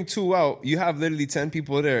bring 2 out. You have literally 10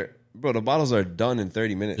 people there, bro. The bottles are done in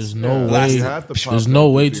 30 minutes. There's no Yeah. way. You have to pop There's them no to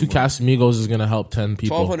way be 2 more. Casamigos is gonna help 10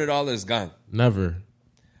 people. $1,200 gone. Never.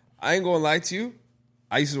 I ain't gonna lie to you.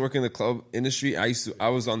 I used to work in the club industry. I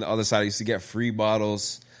was on the other side. I used to get free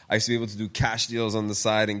bottles. I used to be able to do cash deals on the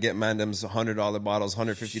side and get mandems $100 bottles,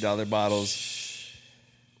 $150 bottles.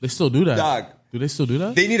 They still do that. Dog. Do they still do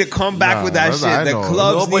that? They need to come back Nah, with that brother, I shit. The know.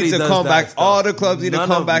 clubs Nobody need to does come that back. stuff. All the clubs need to None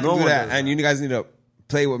come of- back no and do one that. does that. And you guys need to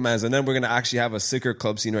play with mans. And then we're gonna actually have a sicker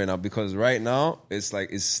club scene right now because right now it's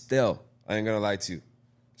still. I ain't gonna lie to you.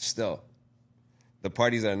 Still, the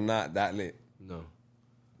parties are not that lit. No.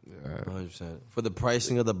 100%. For the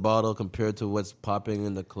pricing of the bottle compared to what's popping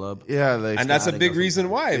in the club. Yeah, like And that's a adding big up reason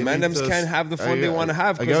why they mandems need to- can't have the fun they want to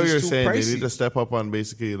have I get what because you're it's too saying. They pricey. need to step up on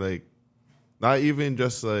basically like not even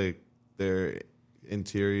just like their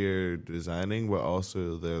interior designing, but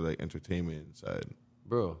also their like entertainment side.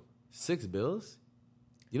 Bro, $6?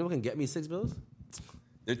 You know what can get me $6?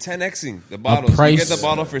 They're 10xing the bottles. price- You get the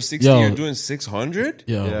bottle for 60, Yo. you're doing 600.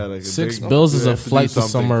 Yo, Yeah, like a $6 big- is you a have to do flight to something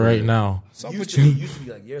somewhere for right it. now. Used to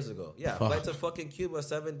be like years ago. Yeah, flight to fucking Cuba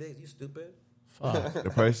 7 days. You stupid.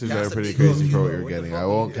 The prices Gas are to pretty be crazy good, for what Cuba. you're What the getting. fuck I are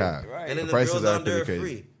won't you cap. And The then the prices girls are on there pretty are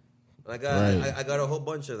crazy. free. I got a whole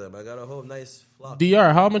bunch of them. I got a whole nice flock.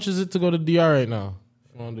 DR, how much is it to go to DR right now?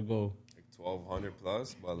 If you wanted to go. 1,200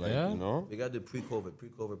 plus, but Yeah? you know. We got to do pre-COVID.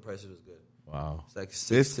 Pre-COVID prices was good. Wow. It's like six,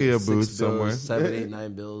 Basically a six booth bills, somewhere. 7, 8,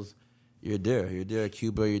 9 bills. You're there. You're there at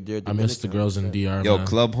Cuba. You're there. I miss the girls in DR, Yo, man.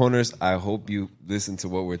 club owners, I hope you listen to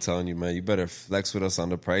what we're telling you, man. You better flex with us on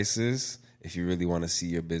the prices if you really want to see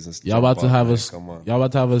your business. Y'all about to jump up, have man. us. Come on. Y'all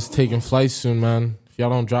about to have us taking flights soon, man. If y'all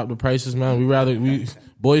don't drop the prices, man, we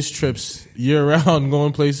boys trips year round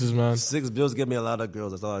going places, man. $6 get me a lot of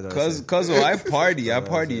girls. That's all I got to say. Cause I party.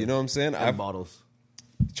 You know what I'm saying? And bottles.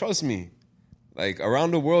 Trust me. Like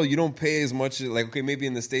around the world, you don't pay as much. Like okay, maybe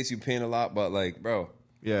in the States you paying a lot, but like, bro,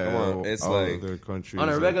 Yeah, come on. It's all like other countries, On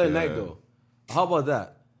a like, regular yeah. night, though. How about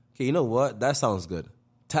that? Okay, you know what? That sounds good.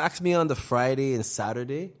 Tax me on the Friday and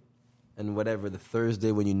Saturday and whatever, the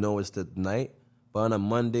Thursday when you know it's the night. But on a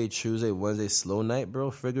Monday, Tuesday, Wednesday, slow night,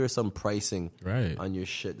 bro, figure some pricing Right. on your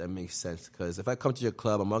shit that makes sense. Because if I come to your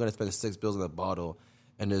club, I'm not going to spend $6 on a bottle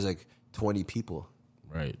and there's like 20 people.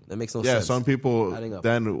 Right. That makes no Yeah, sense. some people Adding up.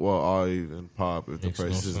 then will all even pop if the Makes no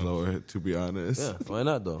price is sense. lower. To be honest, Yeah, why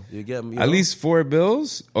not, though? You get at least 4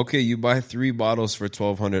 bills. Okay, you buy 3 bottles for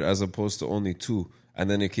 1,200 as opposed to only 2, and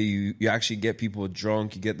then okay, you actually get people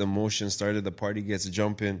drunk. You get the motion started. The party gets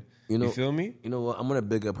jumping. You feel me? You know what? I'm gonna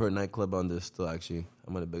big up her nightclub on this still. Actually,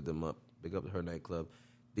 I'm gonna big them up. Big up her nightclub.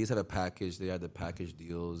 These had a package. They had the package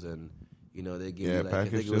deals, and you know they gave Yeah, you like I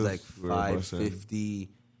package think it was like deals were a bussin'. $550.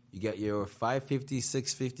 You get your $550,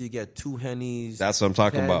 $650. You get 2 Hennies. That's what I'm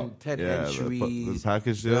talking about. 10 Yeah, the entries.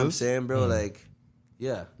 package You know what I'm deals. saying, bro? Like,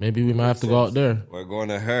 yeah. Maybe we might have to go out there. We're going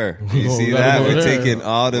to her. We You see gotta that? go We're there. taking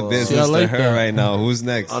all the business See, I like to her that. right now. Who's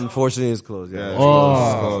next? Unfortunately, it's closed. Yeah.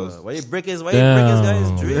 Oh. Why you brick his? Why you brick his guys?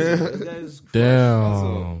 Damn. Drink. This guy's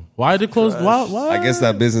Damn. Why they close? Why? I guess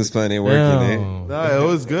that business plan ain't working, eh? Damn. No, it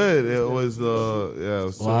was good. It was yeah. It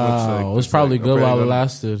was so much, Wow. like, It was just, probably like, good while it apparently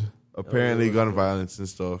lasted. Apparently, gun violence and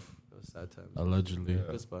stuff. sad time. Allegedly.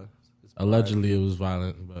 Good spot. Good spot. Allegedly, it was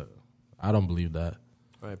violent, but I don't believe that.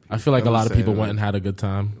 All right, I feel like a I'm lot of saying, people went and had a good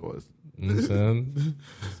time. It was. You know what I'm saying? It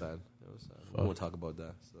was sad. It was sad. We won't talk about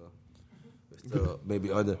that. So, we're still maybe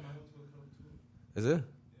under. Is it?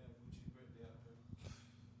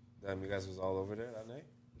 Damn, you guys was all over there that night?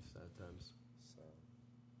 Sad times.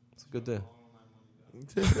 It's a good day.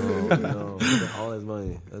 Oh, no. Look at all his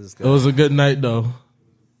money. That's just It was a good night, though.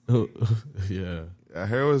 Yeah. Yeah,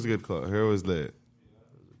 Hair was a good club. Hair was lit.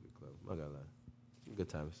 club. I gotta lie. Good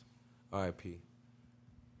times. R.I.P.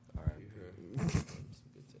 R.I.P. Some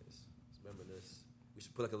good days. Remember this. We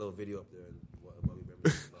should put like a little video up there and while we remember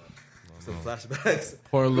this. Some flashbacks.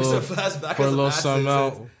 Pour a little, Some flashbacks. pour a little some something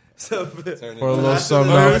out. Some, Pour a little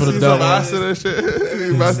something out for the Some devil. acid and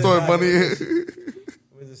shit. That's throwing money in.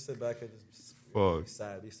 we just sit back and just Fuck.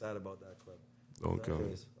 be sad about that club. Don't come.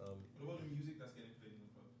 Anyways, What about the music that's getting played in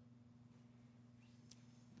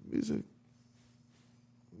the club?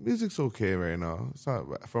 Music's okay right now. It's not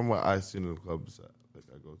bad. From what I've seen in the clubs that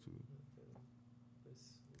I go to.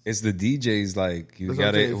 It's the DJs, like you That's got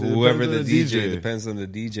what I'm it. saying. It Whoever depends the on the DJ DJ. depends on the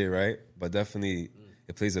DJ, right? But definitely,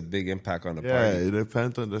 it plays a big impact on the Yeah, party. it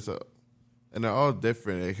depends on this. And they're all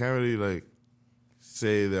different. They can't really like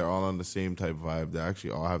say they're all on the same type vibe. They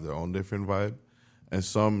actually all have their own different vibe. And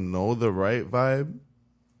some know the right vibe.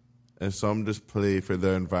 And some just play for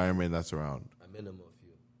their environment that's around. a minimum of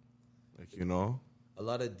you. Like, you know? A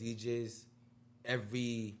lot of DJs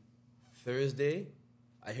every Thursday,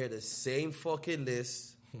 I hear the same fucking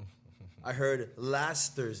list I heard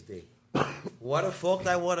last Thursday. Why the fuck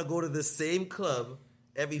I want to go to the same club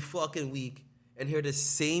every fucking week and hear the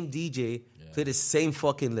same DJ play the same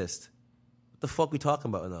fucking list? What the fuck we talking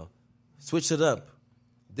about now? Switch it up.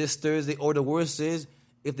 This Thursday, or the worst is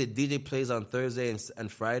if the DJ plays on Thursday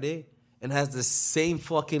and Friday and has the same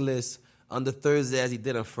fucking list on the Thursday as he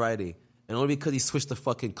did on Friday. And only because he switched the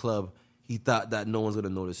fucking club, he thought that no one's going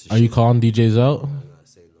to notice his Are you shit. calling DJs out? I'm not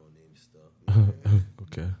saying no names still.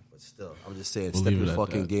 Okay. But still, I'm just saying, We'll step leave your it at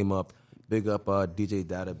fucking that. game up. Big up DJ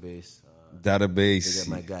Database. Big Database. up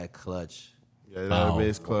my guy Clutch. Yeah, Wow. that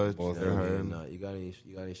bass clutch. Both they're of them. hurting. And, you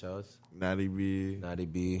got any shouts? Natty B, Naughty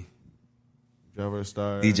B. Java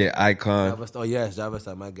Star, DJ Icon. Java, oh yes, Java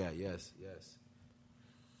Star, my guy. Yes.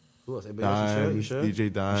 Who else? Anybody else? Dimes, You sure? DJ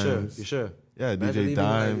Dimes. You sure? Yeah, Imagine DJ leaving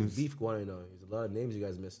Dimes. Beef going right now. There's a lot of names you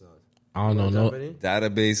guys missing out. I don't know. No,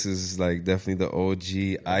 Database is like definitely the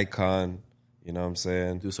OG Icon. You know what I'm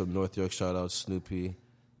saying? Do some North York shout outs, Snoopy,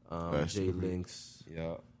 Right, J Snoopy. Links.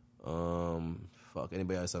 Yeah. Fuck,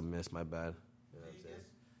 anybody else I missed? My bad. You know what I'm saying?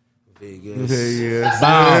 Vegas. Vegas.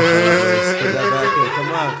 Bow. Put that back in.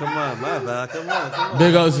 Come on, my bad. Come on.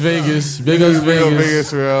 Big ups Vegas. Big ups Big up Vegas.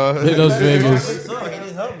 Vegas, bro. Big ups Vegas. So, he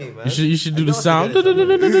didn't help me, man. You should do the sound. You know what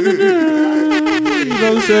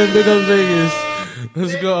I'm saying? Big up Vegas.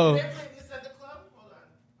 Let's go.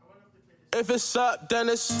 If it's up, then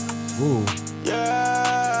it's Ooh.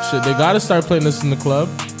 yeah. Shit, they gotta start playing this in the club.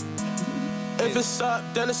 If it's up,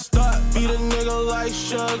 then it's stuck. Beat a nigga like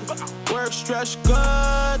Suge. Work stretch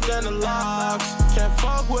good, then the locks. Can't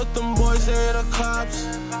fuck with them boys, they the cops.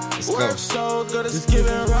 go. Work so good, it's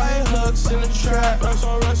giving right hooks in the trap. Racks,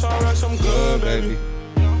 I'm good, baby.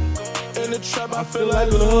 In the trap, I feel like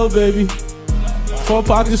Little baby. 4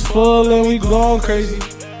 pockets full and we going crazy.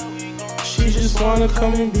 She just wanna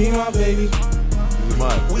come and be my baby.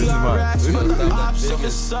 we got racks for the ops. If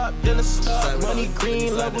it's up, then it's stuck. Money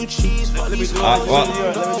green, level cheese. Fuck these hoes.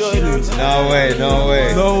 No way. No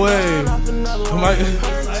way.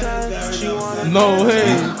 No way.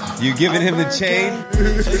 You giving him the chain?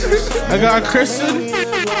 I got Kristen.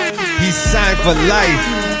 He's signed for life.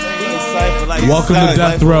 Welcome to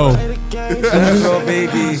death row. Bro,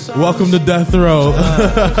 baby. Welcome to death row.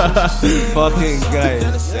 Fucking guy.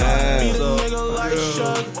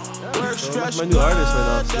 Stretch My new artist right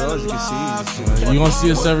now, so as you can see. You gonna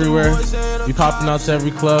see us everywhere. We popping out to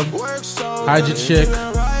every club. Hide your chick.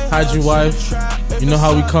 Hide your wife. You know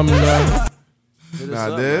how we coming down.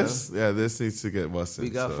 Nah, this needs to get busted. We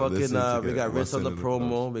got so this fucking, needs to we get got Ritz on the busted in promo.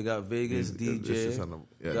 clubs. We got Vegas This is DJ. on the-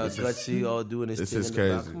 yeah, We got this is- Gutsy all doing his this thing is in the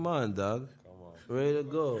back. crazy. Come on, dog. Ready to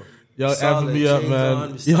go. Y'all Solid, effing me up, chains man.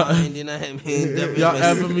 on, signed, you know what I mean? Definitely Y'all my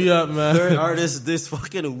effing me up, man. Third artist this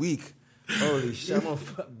fucking week. Holy shit, I'm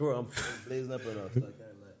bro, I'm blazing up right now. So I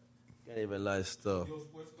can't even lie still. Sports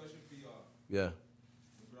question for y'all. Yeah.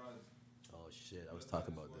 LeBron, Oh shit, I was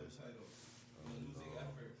talking about this. title. Losing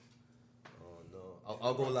effort. Oh no,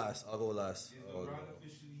 I'll go last. I'll go last. Is LeBron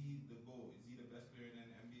officially the GOAT? Is he the best player in the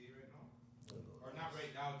NBA right now? Or not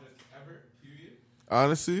right now, just ever, period?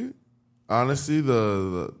 Honestly,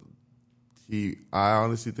 I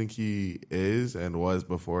honestly think he is and was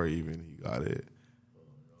before even he got it.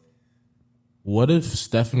 What if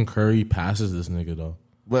Stephen Curry passes this nigga though?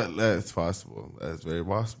 But that's possible. That's very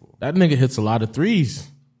possible. That nigga hits a lot of threes.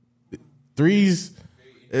 Threes.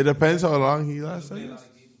 It depends how long he lasts.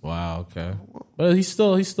 Wow. Okay. But he's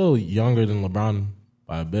still younger than LeBron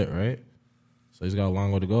by a bit, right? So he's got a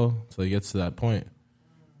long way to go till he gets to that point.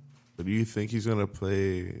 But do you think he's gonna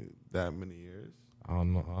play that many years? I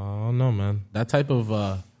don't know, man. That type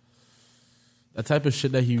of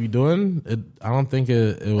shit that he be doing, I don't think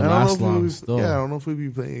it will last long. Still, Yeah, I don't know if we'd be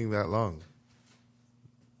playing that long.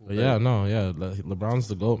 but LeBron's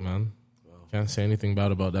the GOAT, man. Can't say anything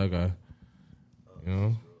bad about that guy. You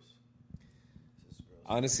know,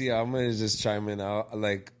 Honestly, I'm gonna just chime in out.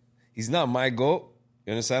 Like, he's not my GOAT.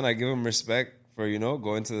 You understand? I give him respect for,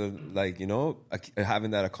 going to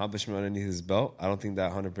having that accomplishment underneath his belt. I don't think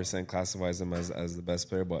that 100% classifies him as the best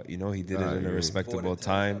player, but he did it in a respectable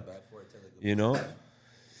time.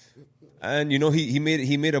 And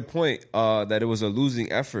he made a point that it was a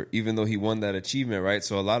losing effort, even though he won that achievement, right?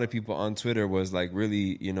 So a lot of people on Twitter was like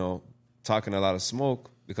really, talking a lot of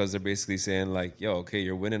smoke because they're basically saying like, yo, okay,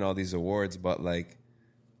 you're winning all these awards, but like,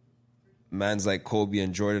 mans like Kobe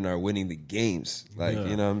and Jordan are winning the games. Like,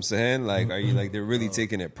 you know what I'm saying? Like, are you like, they're really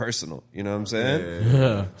taking it personal. You know what I'm saying?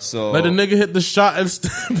 Yeah. So like the nigga hit the shot and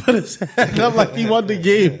put his hand up like he won the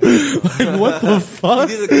game. Like, what the fuck?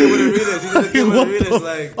 He did a good with Arenas. He did a good with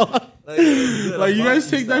Arenas. Like you guys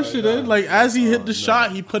take that shit in? Like, as he hit the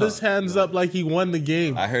shot, he put his hands up like he won the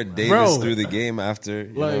game. I heard Davis threw the game after.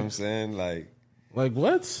 You know what I'm saying? Like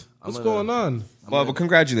what? What's going on? Well, but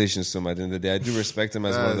congratulations to him at the end of the day. I do respect him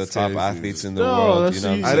as one of the top athletes in the No, world. that's You know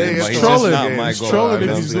what I'm I saying? think But he's he's just trolling. not my He's goal. trolling You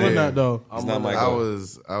know if what he's I'm doing saying? that, though. He's not my I goal.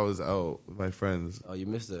 was out with my friends. Oh, you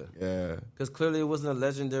missed it. Yeah. Because clearly it wasn't a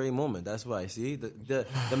legendary moment. That's why. See, the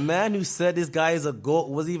man who said this guy is a GOAT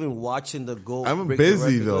wasn't even watching the GOAT. I'm break the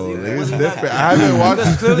busy record. though. Wasn't Like, it's that- different. I haven't watched.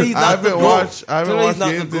 Because clearly he's I not the haven't GOAT. watched. I haven't Clearly he's watched not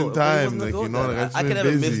the games in GOAT. time. He wasn't the Like, GOAT like, then. I've I just can been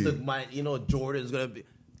never miss busy. Jordan's gonna be.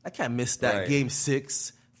 I can't miss that Right. Game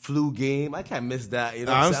 6 flu game. I can't miss that. You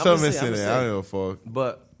know, I'm what still just saying, missing it. I'm I don't give a fuck.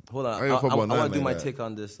 But hold on, I ain't I football want to nothing do my like that. take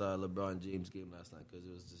on this LeBron James game last night because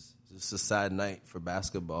it was just a sad night for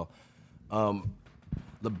basketball.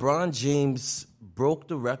 LeBron James broke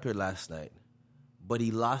the record last night, but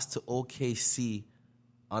he lost to OKC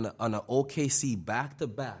on a OKC back to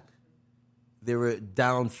back. They were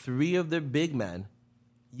down 3 of their big men.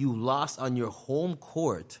 You lost on your home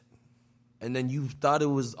court, and then you thought it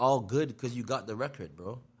was all good because you got the record,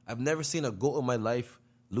 bro. I've never seen a GOAT in my life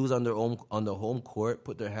lose on the home court,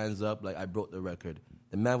 put their hands up like I broke the record.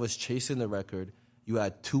 The man was chasing the record. You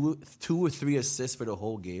had two or three assists for the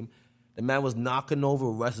whole game. The man was knocking over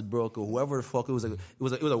Westbrook or whoever the fuck. It was a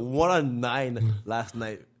 1-on-9 last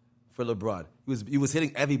night for LeBron. He was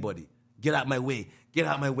hitting everybody. Get out my way. Get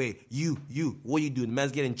out my way. You. What are you doing? The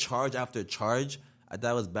man's getting charge after charge. I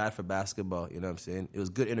thought it was bad for basketball. You know what I'm saying? It was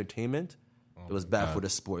good entertainment. It was bad for the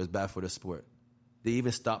sport. It was bad for the sport. They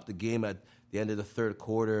even stopped the game at the end of the third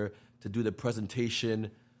quarter to do the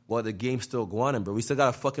presentation while the game's still going on, bro. We still got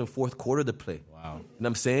a fucking fourth quarter to play. Wow. You know what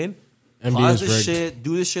I'm saying? NBA Pause is this rigged. shit,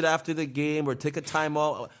 do this shit after the game, or take a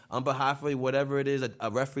timeout on behalf of whatever it is,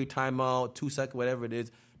 a referee timeout, 2 second, whatever it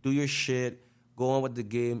is. Do your shit. Go on with the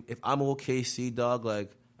game. If I'm OKC, dog,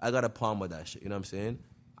 like, I got a problem with that shit. You know what I'm saying?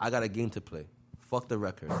 I got a game to play. Fuck the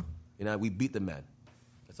record. You know, we beat the man.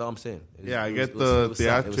 That's all I'm saying. Yeah, I It get was the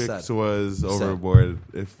sad. It was sad. theatrics was It was sad. overboard.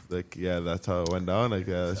 If that's how it went down. Like,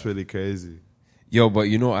 yeah, that's really crazy. Yo, but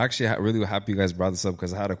actually, really happy you guys brought this up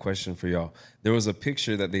because I had a question for y'all. There was a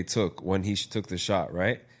picture that they took when he took the shot,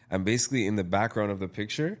 right? And basically, in the background of the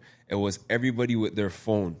picture, it was everybody with their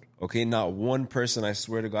phone. Okay, not one person, I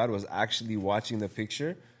swear to God, was actually watching the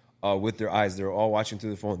picture with their eyes. They were all watching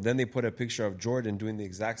through the phone. Then they put a picture of Jordan doing the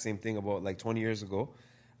exact same thing about like 20 years ago,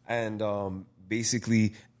 and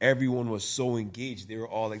basically everyone was so engaged. They were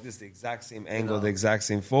all like this, the exact same angle, the exact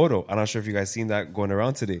same photo. I'm not sure if you guys seen that going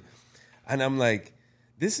around today. And I'm like,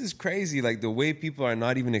 this is crazy. Like the way people are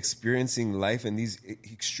not even experiencing life in these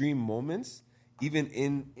extreme moments, even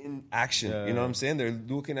in action. You know what I'm saying? They're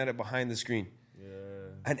looking at it behind the screen. Yeah.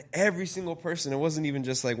 And every single person, it wasn't even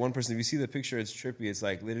just like one person. If you see the picture, it's trippy. It's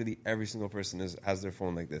like literally every single person has their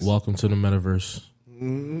phone like this. Welcome to the metaverse.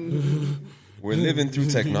 We're living through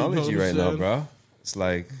technology right now, bro. It's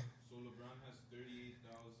like... So LeBron has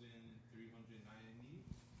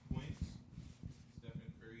 38,390 points.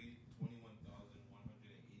 Stephen Curry,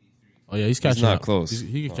 21,183. Oh yeah, he's catching. not up. close.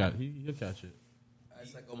 He'll catch it.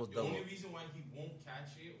 That's like almost The double. only reason why he won't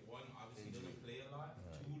catch it, one, obviously he doesn't play a lot.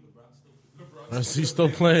 Two, LeBron's He's still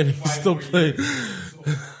playing. He's still playing. So,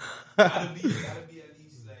 gotta be at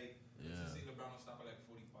least like, let's say LeBron will stop at like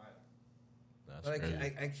 45. That's But crazy.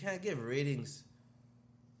 I can't give ratings.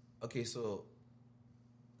 Okay, so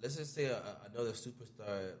let's just say another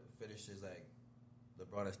superstar finishes like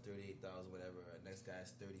LeBron has 38,000, whatever. Next guy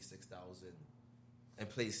has 36,000, and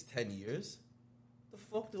plays 10 years. The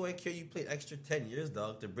fuck do I care? You played extra 10 years,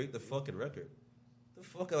 dog, to break the fucking record. The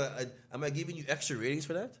fuck am I giving you extra ratings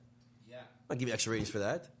for that? Yeah. I'm not giving you extra ratings for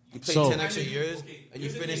that. You played So- 10 extra years, Okay, and you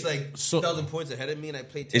here's the finished thing. like So- 2,000 points ahead of me, and I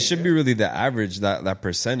played 10 It should be years. really the average, that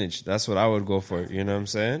percentage. That's what I would go for. You know what I'm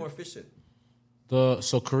saying? More efficient.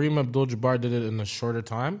 So Kareem Abdul-Jabbar did it in a shorter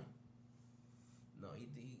time. No, he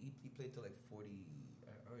played till like 40,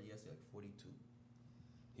 or yes, like 42.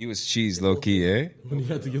 He was cheese low key, eh? When you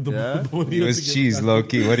had to give the Yeah? when He you had was to give cheese low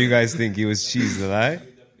key. What do you guys think? He was cheese, lie? He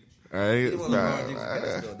wanted LeBron James to get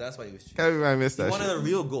it still. That's why he was cheating. Can't believe I missed He that wanted shit. a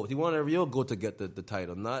real GOAT. He wanted a real GOAT to get the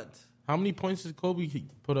title, not How many points did Kobe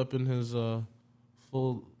put up in his full? I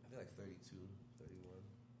think like 32, 31.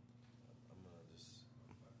 I'm gonna just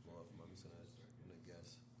blow up my I'm gonna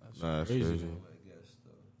guess. Nah, that's Crazy. crazy. I'm gonna guess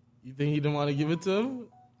though. You think he didn't want to give it to him?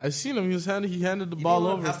 I seen him. He handed the ball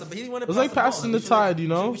over. He didn't want to It was like pass passing ball. the tide, you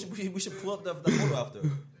know. We should pull up the photo after.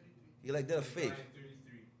 He like did a fake.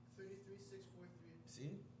 See?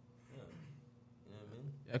 Yeah. You know what I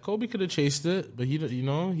mean? Yeah, Kobe could have chased it, but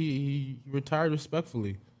he retired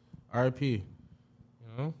respectfully. R.I.P. You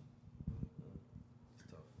know.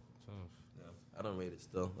 Yeah. I don't rate it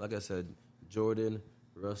still. Like I said, Jordan,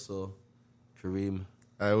 Russell, Kareem.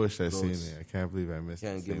 I wish I seen Goats. it. I can't believe I missed it.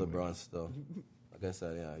 Can't give LeBron still. Like I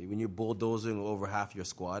said, yeah. When you're bulldozing over half your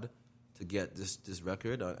squad to get this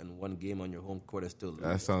record and one game on your home court and still lose.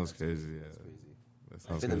 That sounds crazy, yeah. That's crazy. That I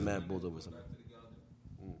sounds think the crazy. man bulled over something.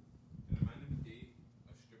 Can a man ever date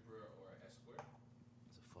a stripper or an escort?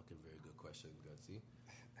 It's a fucking very good question, Gutsy.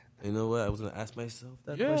 You know what? I was gonna ask myself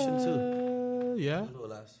that Yeah. question too. Yeah. No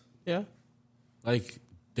last. Yeah. Like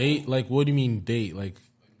date. Like what do you mean date? Like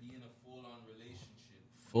Like be in a full-on relationship,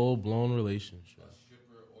 full blown relationship. a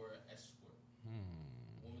stripper or an escort.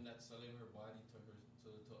 A woman that's selling her body to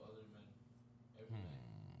other men every night.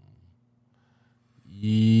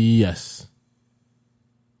 Yes.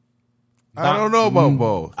 I don't know about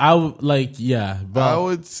both. I would like yeah, but I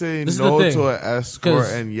would say this is no the thing, to an escort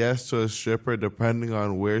 'cause- and yes to a stripper, depending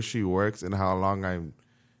on where she works and how long I've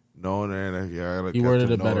known her. And I gotta You get worded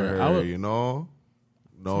to it know better. her, I would- you know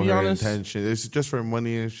be her honest- intention. It's just for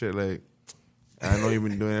money and shit. Like I know you've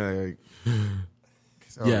been doing it. Like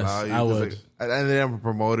so Yes, allow you, I 'cause, would. Like, and then I'm a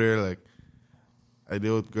promoter. Like I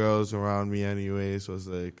deal with girls around me anyway, so it's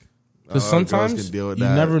like not a because lot of girls sometimes can deal with you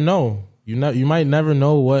that. never know. You might never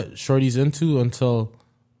know what Shorty's into until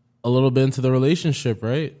a little bit into the relationship,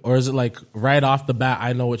 right? Or is it like right off the bat?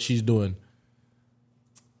 I know what she's doing.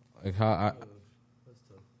 Like how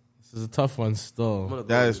this is a tough one still.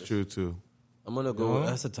 That is true too. I'm gonna go.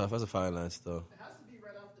 That's a fine line still. It has to be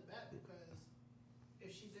right off the bat because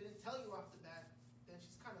if she didn't tell you off the bat, then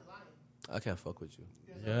she's kind of lying. I can't fuck with you.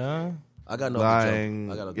 Yeah. I got no Lying,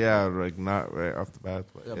 I got yeah, like not right off the bat.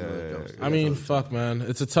 But got yeah, no yeah, jokes. yeah. I mean, fuck, man.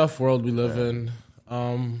 It's a tough world we live in.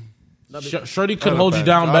 Shorty could All hold you depends.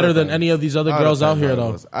 down All better than depends. any of these other All girls out depends here, how it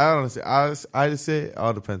though. goes. I honestly, I just say it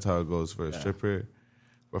all depends how it goes for a stripper,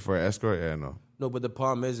 but for an escort, yeah, no. No, but the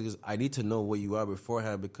problem is I need to know what you are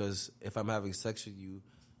beforehand because if I'm having sex with you,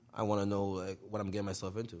 I want to know like what I'm getting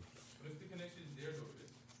myself into. What if the connection is there though?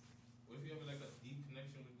 What if you have like a deep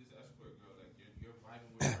connection with this escort girl? Like you're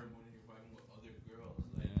vibing with her more than you're vibing with other girls.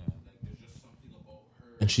 Like there's just something about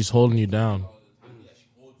her. And she's holding you down. All the time. Yeah, she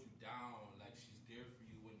holds you down. Like she's there for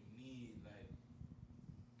you when you need. Like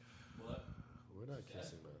what? We're not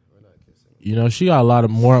kissing, man. We're not kissing. You know, she got a lot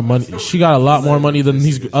of more money. She got a lot more money than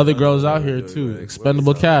these other girls out here too.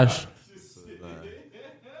 Expendable cash.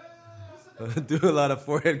 Do a lot of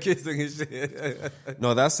forehead kissing and shit.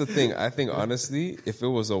 No, that's the thing. I think honestly, if it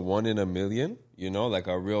was a 1 in a million, you know, like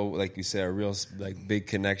a real, like you said, a real like big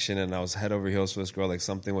connection, and I was head over heels for this girl, like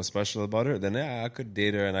something was special about her, then yeah, I could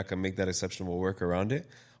date her and I could make that exceptional work around it.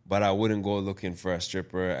 But I wouldn't go looking for a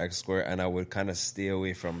stripper, escort, and I would kind of stay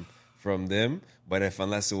away from them. But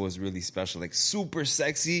unless it was really special, like super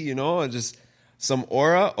sexy, you know, and just some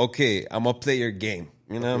aura, okay, I'm gonna play your game.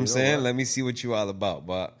 You know what I'm saying? Let me see what you all about.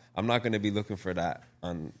 But I'm not gonna be looking for that.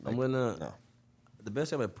 On like, I'm gonna. no. The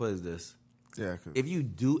best way I'm gonna put is this: Yeah, 'cause- if you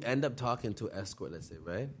do end up talking to an escort, let's say,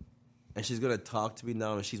 right, and she's gonna talk to me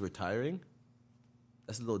now and she's retiring,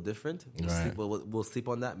 that's a little different. Right. We'll sleep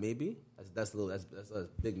on that maybe. That's a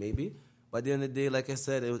big maybe. But at the end of the day, like I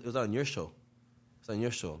said, it was on your show. It's on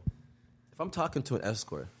your show. If I'm talking to an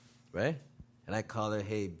escort, right, and I call her,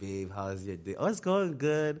 "Hey, babe, how's your day? Oh, it's going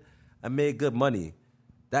good. I made good money."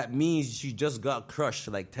 That means she just got crushed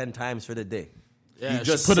like 10 times for the day. Yeah, You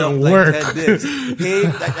just she put in sucked like work. 10 dicks. Hey,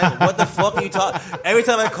 what the fuck are you talking? Every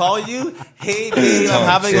time I call you, hey, babe, I'm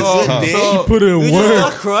having a good tough. day. So- She put in You just work.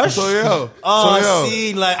 got crushed? So yo, Oh,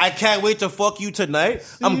 see, like, I can't wait to fuck you tonight.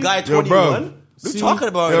 I'm guy Yo, 21. bro. What are you See? talking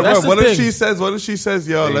about? yo, That's bro, the what if thing. she says? What if she says,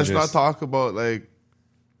 "Yo, let's not Dangerous. talk about like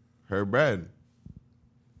her bread"?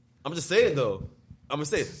 I'm just saying, though. I'm going to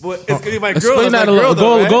say, but it's going to be my girl. Explain It's that my a girl, little.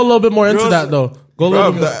 though, right? Go a little bit more into Girls- that though. Go a Bro,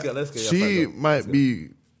 little bit. that- let's get- she let's go. might be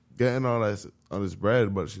getting all that on his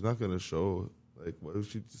bread, but she's not gonna show. Like, what if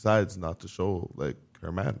she decides not to show like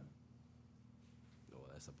her man?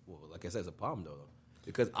 Well, like I said, it's a problem, though.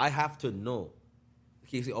 Because I have to know.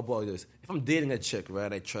 okay, see, oh boy, this. If I'm dating a chick,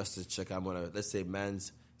 right, I trust this chick, I'm gonna, let's say,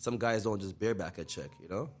 some guys don't just bareback a chick, you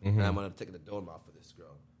know, and I'm gonna take the dome off for this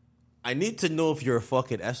girl. I need to know if you're a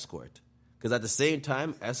fucking escort, because at the same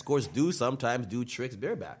time, escorts sometimes do tricks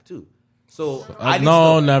bareback too. So I need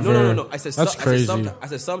no, to know. never. No. I said That's crazy. I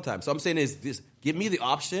said sometimes. So I'm saying is this: give me the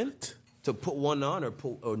option to put one on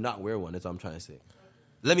or not wear one. That's what I'm trying to say.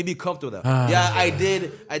 Let me be comfortable with that. Yeah, I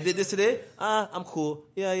did this today. I'm cool.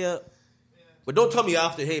 Yeah. But don't tell me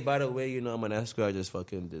after, hey, by the way, you know, I'm an escort. I just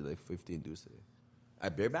fucking did like 15 dudes today. I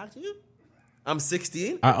barebacked you? I'm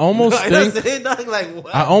 16? I almost think like,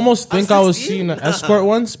 what? I almost think I was 16? seeing an escort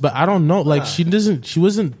once, but I don't know. Like she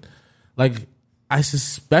wasn't like I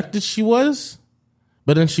suspected she was,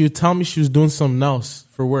 but then she would tell me she was doing something else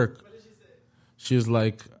for work. What did she say? She was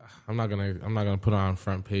like, I'm not gonna put her on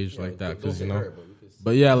front page like that because you know.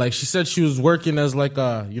 But yeah, like she said she was working as like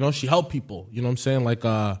she helped people, you know what I'm saying? Like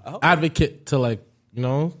advocate to like, you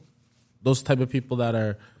know, those type of people that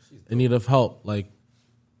are in need of help, like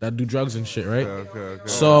that do drugs and shit, right? Okay.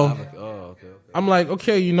 So I'm like,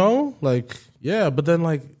 okay, you know, like, yeah, but then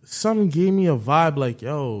like something gave me a vibe like,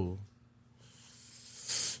 yo,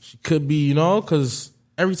 she could be, you know, because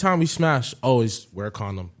every time we smash, always wear a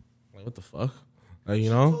condom. Like, what the fuck? Like, you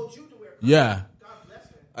know? Yeah.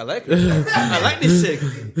 I like her. I like this chick.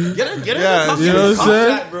 Get her. Yeah, You know what I'm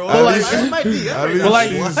saying? bro. But like, But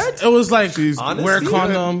like, what? it was like Honestly? wear a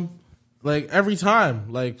condom, like every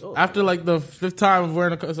time. Like after like the 5th time of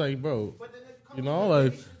wearing a condom, it's like, bro, you know,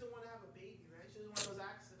 like.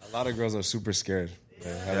 A lot of girls are super scared.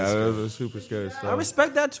 Yeah, those are super scary I stuff.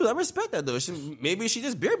 respect that too. I respect that though. Maybe she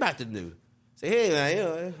just barebacked the dude. Say, hey man, you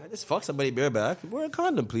know, I just fucked somebody bareback. Wear a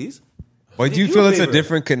condom, please. But do you Do feel a it's a favor.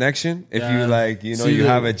 different connection if Yeah. you like, you know, See, you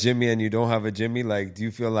have a Jimmy and you don't have a Jimmy? Like, do you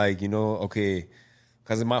feel like, you know, okay?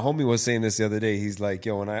 Because my homie was saying this the other day. He's like,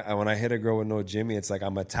 yo, when I hit a girl with no Jimmy, it's like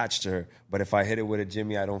I'm attached to her. But if I hit it with a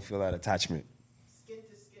Jimmy, I don't feel that attachment. Skin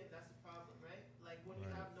to skin, that's the problem, right? Like when you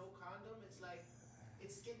have no condom, it's like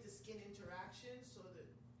it's skin to skin interaction, so that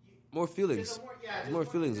you More feelings. there's a more, yeah, There's there's more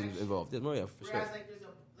feelings connection. involved. There's more, yeah, for sure. Whereas like there's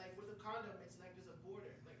a like with a condom, it's like there's a border,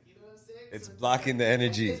 like you know what I'm saying? It's So blocking the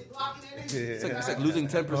energy. It's blocking energy. It's like losing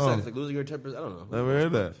 10%. It's like losing your 10%. I don't know. Never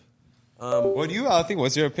heard that. What do you all think?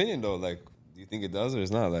 What's your opinion though? Like, do you think it does or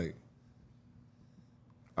it's not? Like,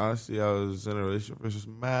 Honestly, I was in a relationship for just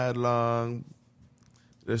mad long.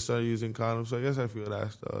 They started using condoms, so I guess I feel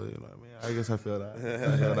that still. You know what I mean? I guess I feel that.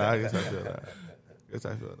 I guess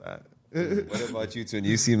I feel that. what about you, Twin?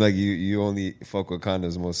 You seem like you only fuck with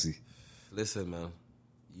condoms mostly. Listen, man.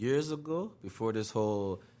 Years ago, before this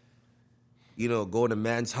whole, you know, going to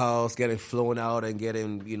man's house, getting flown out and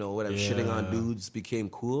getting, you know, whatever, shitting on dudes became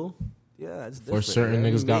cool. Yeah, it's different. certain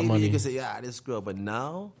man. niggas got Maybe money. You can say, yeah, this girl. But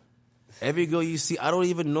now, every girl you see, I don't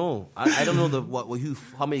even know. I don't know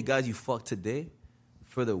how many guys you fucked today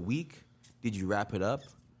for the week. Did you wrap it up?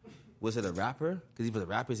 Was it a rapper? Because even the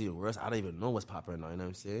rapper's even worse. I don't even know what's popular now. You know what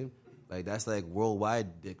I'm saying? Like, that's like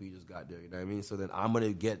worldwide dick we just got there. You know what I mean? So then I'm going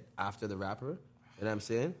to get after the rapper. You know what I'm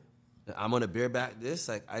saying? I'm going to bareback this.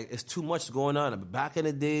 Like, it's too much going on. Back in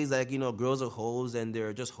the days, like, you know, girls are hoes and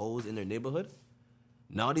they're just hoes in their neighborhood.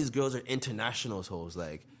 Now these girls are international hoes.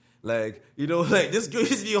 Like, you know, like, this girl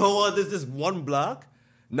used to be a hoe on this one block.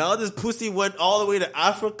 Now this pussy went all the way to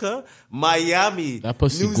Africa, Miami, That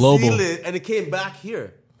pussy New global. Zealand, and it came back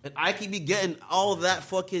here. And I keep be getting all that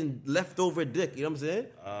fucking leftover dick. You know what I'm saying?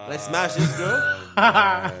 And I smash this girl.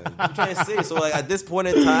 I'm trying to say. So like at this point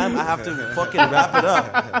in time, I have to fucking wrap it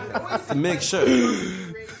up to make sure.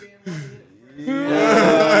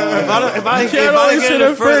 If I get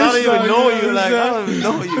it first, I don't even know you. Like I don't even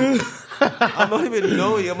know you. I don't even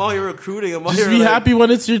know you. I'm out here recruiting. I'm out Just here. be like, happy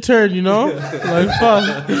when it's your turn, you know? Like,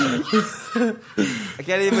 fuck. I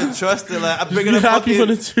can't even trust it. Like I'm bringing Be a happy fucking, when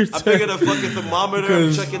it's your I'm bringing turn. a fucking thermometer. I'm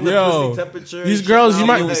Because, checking the yo, pussy temperature. these and girls, shit.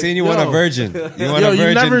 you I'm might- like, Saying you want a yo. virgin. You want Yo, a virgin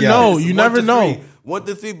you never gal. know. You 1 never to know. 3. 1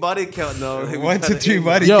 to 3 body count. No, 1 to 3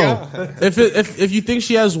 body Yo, count. if you think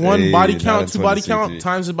she has one Hey, body not count, a 2 body 23. count,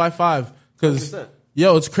 times it by 5. Because, 100%.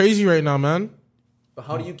 yo, it's crazy right now, man. But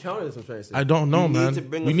how do you count it? That's what I'm trying to say. I don't know, You need man. to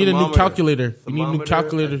bring We a need a new thermometer. calculator. We need a new Thermometer,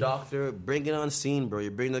 calculator. A doctor, bring it on scene, bro.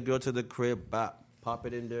 You bring the girl to the crib, pop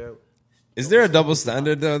it in there. Is there a double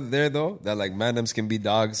standard there though? That like mandems can be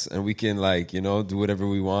dogs and we can like, you know, do whatever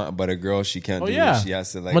we want, but a girl she can't Oh, do yeah. it. She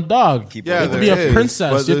has to like I'm a dog. keep You Yeah, have it to with be her. a is,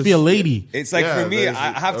 princess. but You have to be a there's- lady. It's like Yeah, for me, there's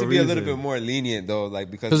I have to a be a little reason. bit more lenient though, like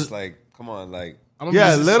because 'Cause- it's like, come on, like Yeah, a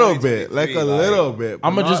This is little 2023, bit. Like a like- little bit.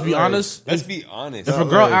 I'm going to but just be not like- honest. let's be honest. If a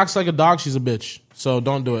girl like- acts like a dog, she's a bitch. So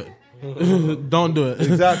don't do it. Don't do it.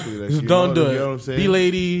 Exactly. Like, you Don't do know, it. You know what I'm saying? Be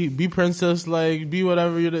lady, be princess, like be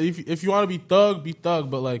whatever. If you want to be thug,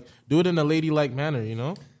 but like do it in a ladylike manner. You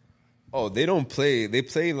know. Oh, they don't play. They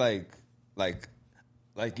play like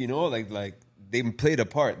you know, like they play the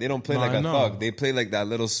part. They don't play No, like I a know. thug. They play like that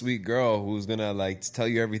little sweet girl who's gonna like tell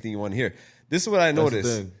you everything you want to hear. This is what I the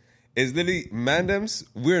noticed. thing. Is literally mandems.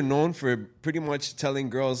 We're known for pretty much telling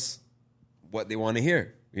girls what they want to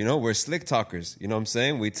hear. You know, we're slick talkers. You know what I'm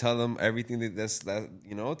saying? We tell them everything that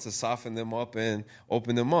you know, to soften them up and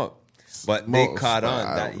open them up. But they caught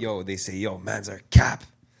on that, they say, yo, mans are cap.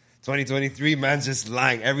 2023, man's just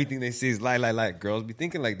lying. Everything they say is lie. Girls be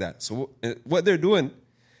thinking like that. So what they're doing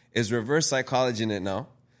is reverse psychology in it now.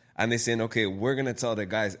 And they're saying, okay, we're going to tell the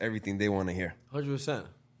guys everything they want to hear. 100%.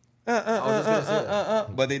 I was just gonna say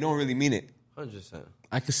that. But they don't really mean it. 100%.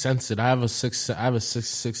 I can sense it. I have a sixth sense.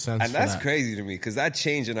 And for that's that. crazy to me because that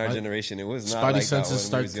changed in our generation. It was not Spidey like senses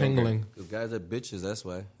that when we start was younger. tingling. Because guys are bitches, that's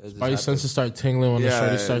why. It just Spidey happens. senses start tingling when the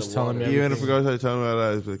shorty starts the telling me water. Even if everything. a girl started telling me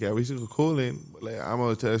about that, it's like, yeah, we still cooling. But like, I'm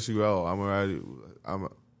gonna test you out. I'm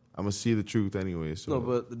gonna see the truth anyway. So No,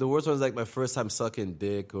 but the worst one is like my first time sucking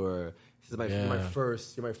dick, or she's my Yeah. you're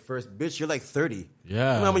my first bitch. You're like 30.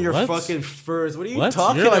 Yeah. I'm on your What? fucking first. What are you What?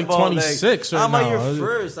 talking You're like about? 26 right I'm on now. your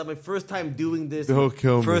first. I'm my first time doing this. They'll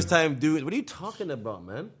kill me. First time doing. What are you talking about,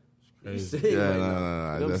 man? What are you saying yeah, right now? no. You know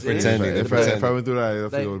what I'm That's saying? Pretending. If I went through that, I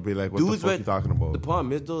definitely would be like, what the dudes, fuck you talking about? The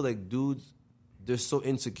problem is though, like dudes, they're so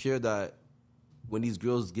insecure that when these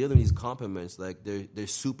girls give them these compliments, like they're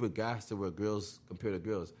super gassed to where girls compare to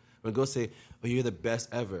girls. When girls say, "Oh, you're the best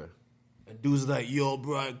ever," and dudes are like, "Yo,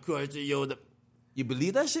 bro, I crushed it, yo." You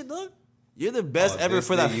believe that shit, dog? You're the best ever this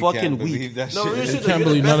for that thing, you fucking can't week. believe that No, shit. real You shit. can't You're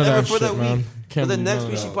believe the none best of ever that for shit, that man. week. Can't But the believe next none of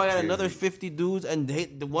week, she that. probably had another 50 dudes,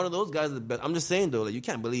 and one of those guys is the best. I'm just saying though, like you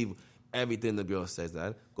can't believe everything the girl says.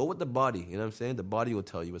 That go with the body. You know what I'm saying? The body will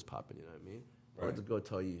tell you what's popping. You know what I mean? Or what the girl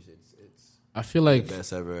tell you it's I feel like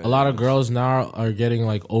best ever. a lot of girls now are getting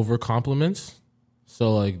like over compliments.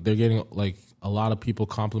 So like they're getting like a lot of people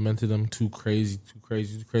complimented them too crazy.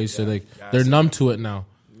 So like they're numb to it now.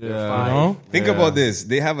 Yeah. You know? Think about this.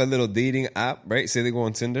 They have a little dating app, right? Say they go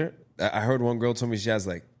on Tinder. I heard one girl told me she has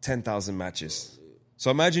like 10,000 matches.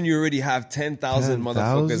 So imagine you already have 10,000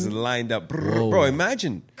 motherfuckers lined up. Bro,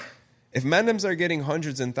 imagine. If mandems are getting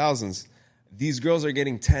hundreds and thousands, these girls are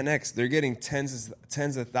getting 10x. They're getting tens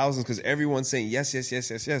of thousands because everyone's saying yes.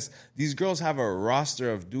 These girls have a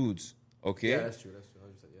roster of dudes, okay? Yeah, that's true. 100%,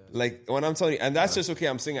 yeah. Like when I'm telling you, and that's just okay.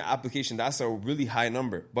 I'm saying an application. That's a really high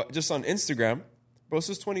number. But just on Instagram, bro, this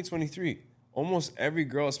is 2023. Almost every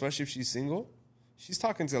girl, especially if she's single, she's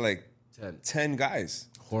talking to like 10 guys.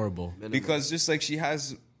 Horrible. Because just like she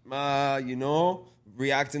has,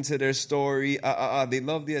 reacting to their story. They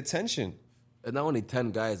love the attention. And not only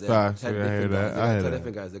 10 guys, they have Facts, 10 yeah, I hear different that. guys. They I got hear 10 that.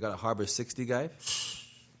 different guys. They got a Harbor 60 guy.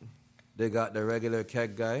 They got the regular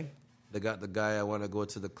keg guy. They got the guy I want to go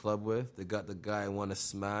to the club with. They got the guy I want to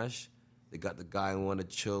smash. They got the guy I want to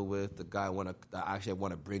chill with. The guy that actually I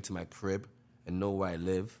want to bring to my crib and know where I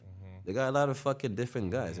live. They got a lot of fucking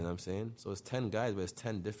different guys, you know what I'm saying? So it's 10 guys, but it's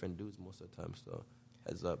 10 different dudes most of the time. So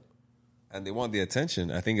heads up. And they want the attention.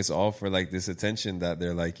 I think it's all for like this attention that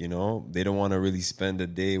they're like, they don't want to really spend a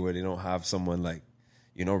day where they don't have someone like,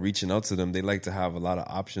 reaching out to them. They like to have a lot of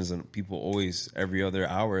options and people always every other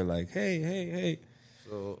hour like, hey.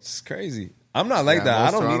 So It's crazy. I'm not like Yeah, that. I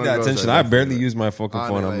most don't Toronto need that girls attention. are I definitely barely like- use my fucking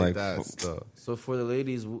phone. I'm like, that fuck. stuff. so for the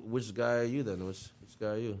ladies, which guy are you then? Which guy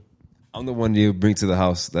are you? I'm the one you bring to the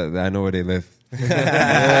house that I know where they live.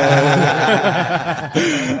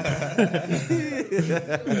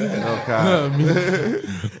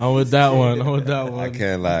 I'm with that one. I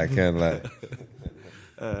can't lie.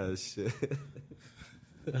 Shit.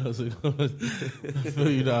 That was a good one. I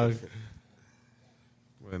feel you, dog.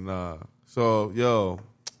 But so yo,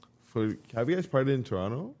 have you guys partied in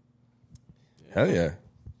Toronto? Hell yeah.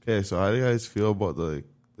 Okay, so how do you guys feel about the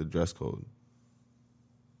dress code?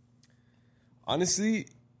 Honestly,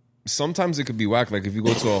 sometimes it could be whack. Like if you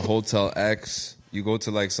go to a Hotel X, you go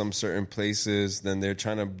to like some certain places, then they're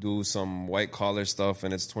trying to do some white collar stuff,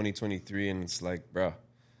 and it's 2023, and it's like, bruh,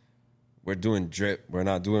 we're doing drip. We're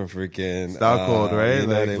not doing freaking Style code, right? You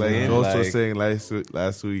know Like what I mean? Ghost was Like, saying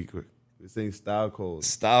last week. We're saying style code.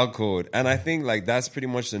 style code. And I think like that's pretty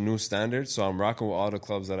much the new standard. So I'm rocking with all the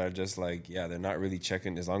clubs that are just like, yeah, they're not really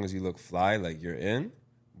checking. As long as you look fly, like you're in.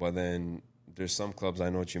 But then there's some clubs,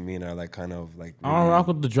 I know what you mean, are like kind of like I don't rock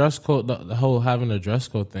with the dress code, the whole having a dress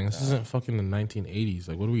code thing. This isn't fucking the 1980s.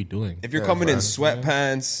 Like, what are we doing? if you're coming in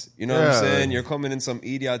sweatpants, you know what I'm Yeah. saying? You're coming in some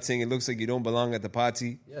idiot thing. It looks like you don't belong at the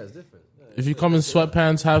party. Yeah, it's different. Yeah. If you come in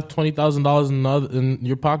sweatpants, have $20,000 in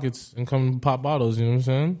your pockets and come pop bottles, you know what I'm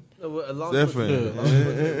saying? Along Different.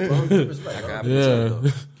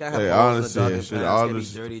 Yeah. Can't have Like, balls in the honestly, jogging it should pants, all can't be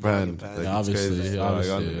just dirty depend. jogging Like, pants. Yeah, obviously, it's crazy. So,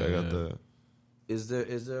 obviously, I got yeah. the.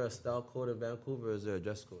 Is there a style code in Vancouver? Or is there a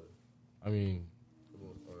dress code? I mean,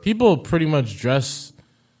 people pretty much dress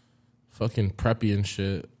fucking preppy and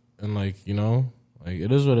shit, and like you know, like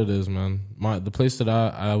it is what it is, man. The place that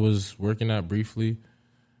I was working at briefly,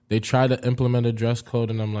 they tried to implement a dress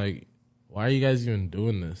code, and I'm like, why are you guys even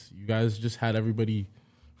doing this? You guys just had everybody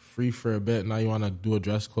free for a bit. Now you want to do a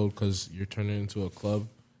dress code because you're turning it into a club.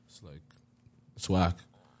 It's like it's whack.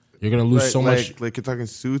 You're gonna lose so much. Like you're talking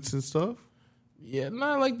suits and stuff. Yeah,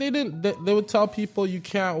 nah, like they didn't. They would tell people you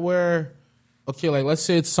can't wear. Okay, like let's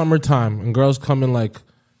say it's summertime and girls come in like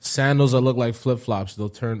sandals that look like flip flops. They'll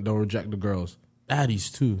reject the girls.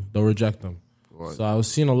 Baddies too. They'll reject them. What? So I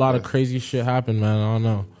was seeing a lot of crazy shit happen, man. I don't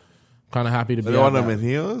know. I'm kind of happy to be. They want out them there. in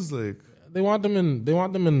heels, like They want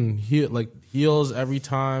them in heels every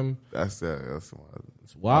time. that's wild.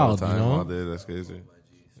 It's wild, All the time, you know. all day. That's crazy.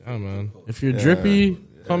 Yeah, man. If you're drippy,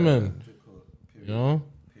 come in. You know.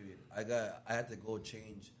 I had to go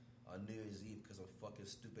change on New Year's Eve because of fucking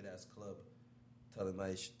stupid ass club telling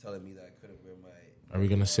me that I couldn't wear my. Are we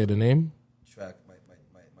gonna say the name? My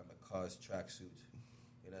car's tracksuit.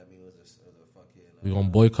 You know what I mean? It was a fucking. We gonna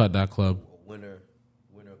boycott that club. Winter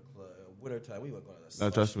time. We were going to. No,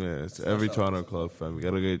 trust me, it's every Toronto club, fam. You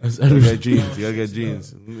gotta get every- jeans. You gotta get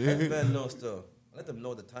jeans. Man, no, still. I let them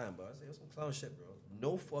know the time, but I say, it's some clown shit, bro.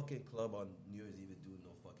 No fucking club on New Year's Eve do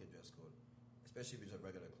no fucking dress code. Especially if it's a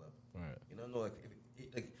regular club. Right. You know, no,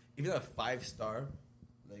 if you're a 5-star,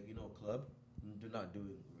 club, do not do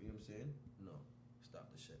it. You know what I'm saying? No. Stop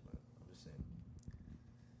the shit, man. I'm just saying.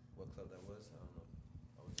 What club that was? I don't know.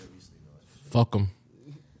 I was there recently, though. Fuck them.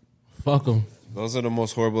 Fuck them. Those are the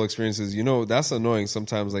most horrible experiences. You know, that's annoying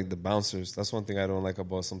sometimes, like the bouncers. That's one thing I don't like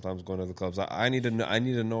about sometimes going to the clubs. I need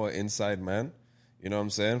to know an inside man, you know what I'm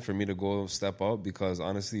saying, for me to go step out, because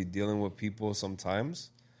honestly, dealing with people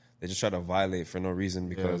sometimes, they just try to violate for no reason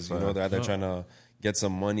because, they're either trying to get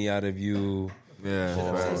some money out of you.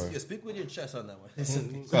 Yeah. Speak with your chest on that one.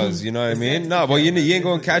 Because, you know what I mean? No, but you ain't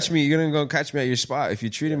going to catch me. You're going to catch me at your spot if you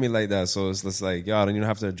treated me like that. So it's just like, yo, I don't even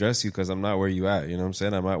have to address you because I'm not where you at. You know what I'm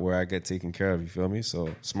saying? I'm at where I get taken care of. You feel me? So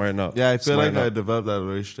smarten up. Yeah, I feel Smarten like I up. developed that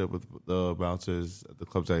relationship with the bouncers at the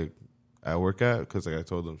clubs I work at because I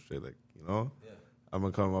told them straight, like, I'm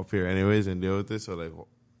gonna come up here anyways and deal with this. So like,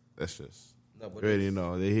 that's just you already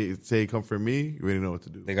know. They say come for me, you already know what to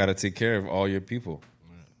do. They got to take care of all your people.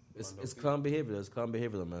 It's calm behavior. It's calm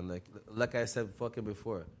behavior, man. Like I said fucking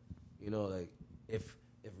before, if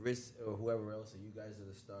Rich or whoever else, and you guys are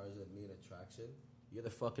the stars of main attraction, you're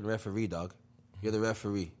the fucking referee, dog. You're the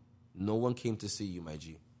referee. No one came to see you, my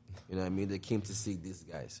G. You know what I mean? They came to see these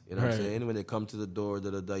guys. You know what I'm saying? When they come to the door,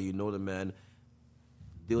 you know the man.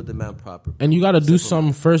 Deal with the man proper. And you got to do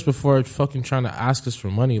something first before fucking trying to ask us for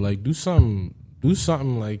money. Like, do something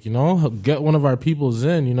like, get one of our peoples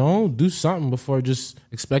in, do something before just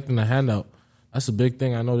expecting a handout. That's a big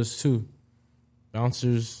thing I noticed too.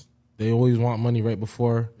 Bouncers, they always want money right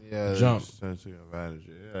before jump. Advantage.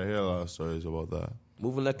 Yeah, I hear a lot of stories about that.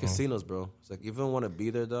 Moving like casinos, bro. It's like, if you don't want to be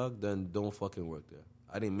there, dog, then don't fucking work there.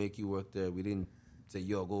 I didn't make you work there. We didn't say,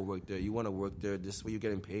 yo, go work there. You want to work there, this is where you're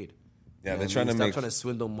getting paid. Yeah, they're trying to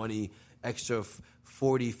swindle money, extra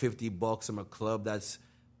 $40, $50 from a club that's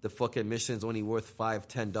the fucking mission's only worth $5,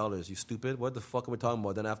 $10. You stupid? What the fuck are we talking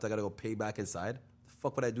about? Then after I gotta go pay back inside? The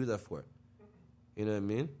fuck would I do that for? You know what I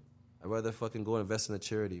mean? I'd rather fucking go invest in a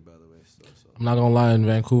charity, by the way. So. I'm not gonna lie, in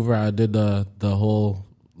Vancouver, I did the whole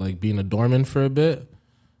being a doorman for a bit,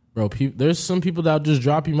 bro. There's some people that'll just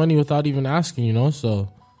drop you money without even asking,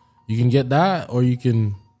 so you can get that, or you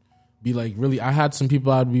can be like, really. I had some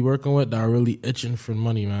people I'd be working with that are really itching for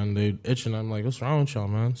money, man. They itching. I'm like, what's wrong with y'all,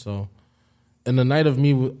 man? So, in the night of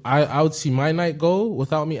me, I would see my night go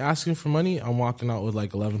without me asking for money. I'm walking out with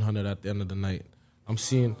like $1,100 at the end of the night. I'm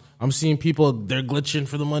seeing people, they're glitching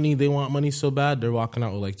for the money. They want money so bad, they're walking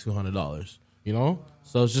out with like $200.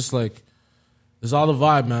 So it's just like, it's all the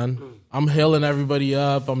vibe, man. I'm hailing everybody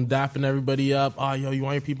up. I'm dapping everybody up. Oh, yo, you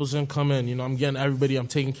want your people's in? Come in. I'm getting everybody. I'm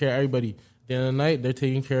taking care of everybody. At the end of the night, they're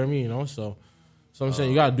taking care of me, So I'm saying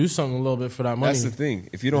you got to do something a little bit for that money. That's the thing.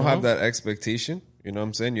 If you don't have that expectation, you know what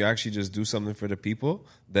I'm saying? You actually just do something for the people,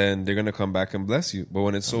 then they're going to come back and bless you. But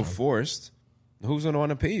when it's so forced, who's going to want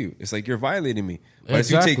to pay you? It's like you're violating me. But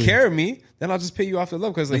if you take care of me, then I'll just pay you off the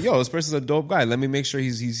love. Because yo, this person's a dope guy. Let me make sure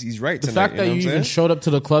he's right tonight. The fact that you even showed up to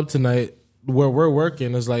the club tonight where we're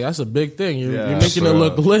working is like, that's a big thing. You're making it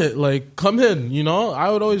look lit. Like, come in, I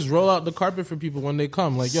would always roll out the carpet for people when they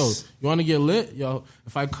come. Like, yo, you want to get lit? Yo,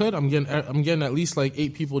 if I could, I'm getting at least like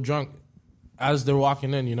 8 people drunk as they're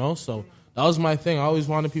walking in, you know? So that was my thing. I always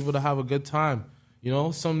wanted people to have a good time. You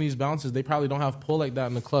know, some of these bouncers, they probably don't have pull like that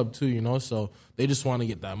in the club too, you know? So they just want to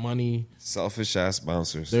get that money. Selfish ass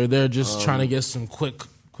bouncers. They're just trying to get some quick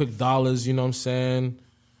dollars, you know what I'm saying?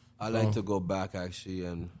 I like to go back actually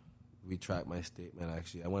and retract my statement.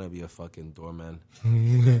 Actually, I want to be a fucking doorman.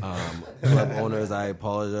 Club owners, I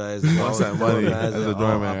apologize. What's that money as a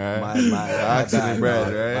doorman, right? My Accident bad, bread,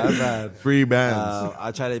 dog. right? My bad. Free bands.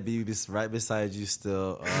 I try to be right beside you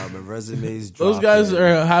still. My resumes. Those guys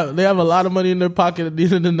they have a lot of money in their pocket at the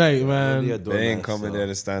end of the night, man. They ain't coming there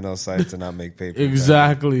to stand outside to not make paper.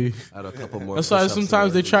 Exactly. I had a couple more. That's why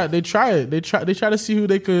sometimes they try it. They try to see who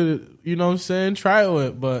they could, you know what I'm saying, try it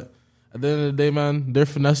with. But at the end of the day, man, they're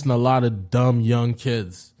finessing a lot of dumb young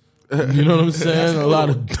kids. You know what I'm saying? A lot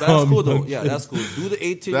of dumb. That's cool though. young Yeah, kids. that's cool. Do the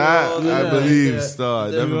 18 That year I old. believe, star.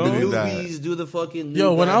 I never believe Movies, that. do the fucking.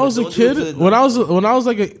 Yo, when I was a kid, when I was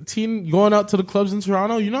like a teen going out to the clubs in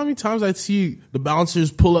Toronto, you know how many times I'd see the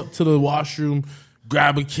bouncers pull up to the washroom,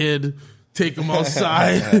 grab a kid, take him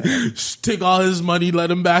outside, take all his money,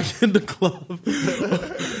 let him back in the club.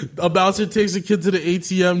 A bouncer takes a kid to the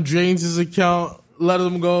ATM, drains his account, let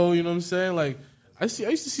him go. You know what I'm saying? Like I used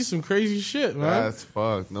to see some crazy shit, man. That's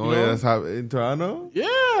fucked. No You way know? that's happening in Toronto? Yeah,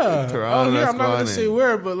 Toronto, out here, that's I'm not gonna funny. say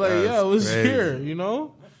where, but like, That's yeah, it was crazy. here. You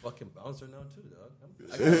know. fucking bouncer now too,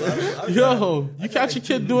 dog. Yo, you catch a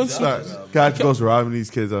kid doing something. Catch goes robbing these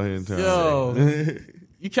kids out here in Toronto. Yo,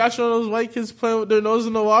 you catch one of those white kids playing with their nose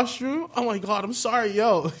in the washroom? Oh my God, I'm sorry,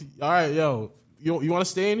 yo. All right, yo, you want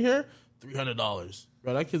to stay in here? $300,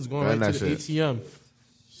 bro. That kid's going Run right that to the shit. ATM,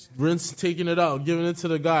 rinse, taking it out, giving it to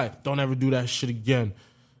the guy. Don't ever do that shit again.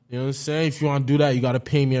 You know what I'm saying? If you want to do that, you got to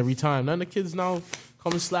pay me every time. None of the kids now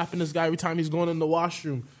coming slapping this guy every time he's going in the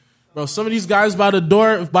washroom. Bro, some of these guys by the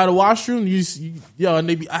washroom, and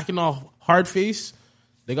they be acting all hard face.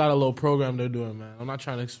 They got a little program they're doing, man. I'm not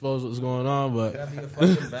trying to expose what's going on, but I be a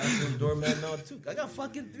fucking bathroom doorman now too. I got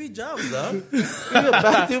fucking 3 jobs, dog. Be a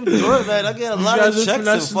bathroom doorman. I get a lot guys of are checks in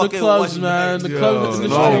finessing the fucking clubs, one man. night. The clubs Yo, industry.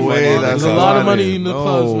 no way, There's that's a lot of funny. money in the No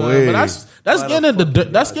clubs, man. way. But that's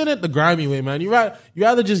getting it the grimy way, man. You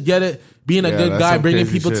rather just get it, being a Yeah, good that's guy, some bringing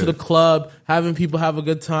crazy people to shit. the club, having people have a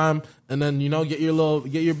good time, and then get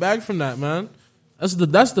your bag from that, man. That's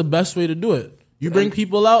the best way to do it. You bring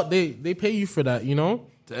people out, they pay you for that, you know.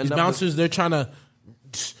 end These up bouncers, they're trying to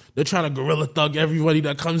gorilla thug everybody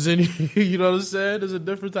that comes in. You know what I'm saying? There's a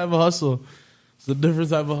different type of hustle. It's a different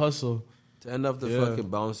type of hustle. To end up the Yeah. fucking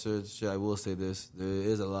bouncers, shit, I will say this: there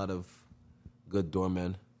is a lot of good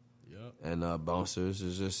doormen and bouncers.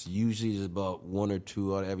 There's just usually just about 1 or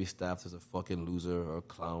 2 out of every staff. There's a fucking loser or a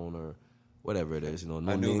clown or whatever it is. You know,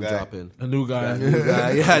 no A new name guy. dropping. A new guy. A new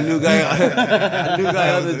guy, yeah, a new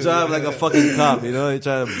guy on the job like a fucking cop. You know, he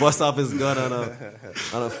trying to bust off his gun on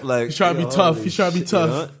a flag. He's trying to be tough. He's trying to be tough.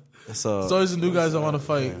 You know? So It's always the new guys that want to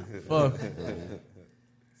fight. Fuck.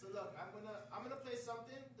 So look, I'm gonna play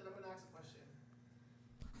something, then I'm gonna ask a question.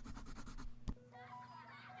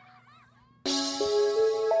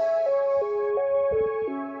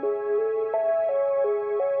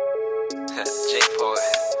 J-Poet.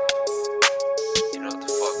 You know what the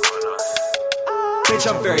fuck going on. Bitch,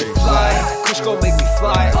 I'm very fly. Kush gon' make me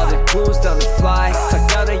fly. All the booze down the fly. Tuck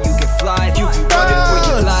down and you can fly. You be running for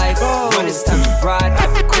your life. When it's time to ride, I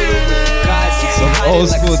be coolin' with the guys. Some old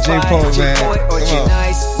school J-Poet, man. Or Come J on.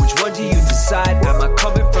 nice. Which one do you decide? Am I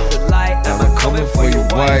coming from the light? Am I coming for your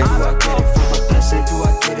wife? Do I get it from a blessing? Do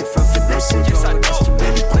I get it from finesse? Yes, I ask too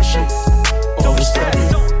many questions. Don't study.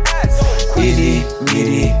 Eeny,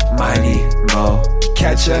 meeny, miny, mo.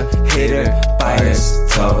 Catch a hater by his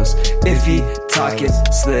toes. If he talking,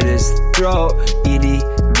 slit his throat. Eeny,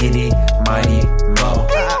 meeny, miny, mo.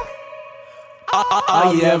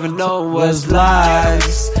 All you ever know was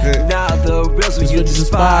lies. Now the reals when you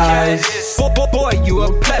despise. Boy, you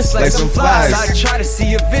impressed like some flies. I try to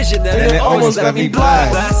see a vision and it almost let me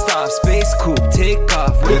blind. Blast off, space coupe, take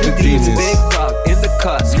off with the demons. Big dog in the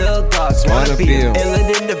cuts, little dogs wanna be him.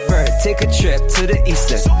 Illin' in the vert, take a trip to the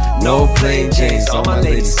eastern. No plain Janes, all my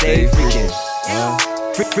ladies stay freaking.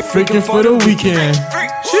 Freaking for the weekend.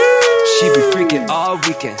 She be freaking all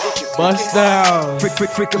weekend. Bust down.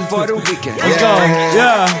 Freaking for the weekend. Let's go.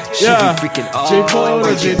 Yeah. She be freaking all J-Paul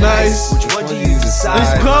or J Nice. Which one do you decide?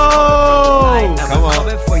 Let's go. Come on.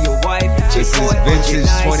 Coming for your wife. This is vintage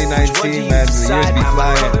 2019, man. The years be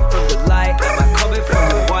flying. Am I coming from the light? Am I coming from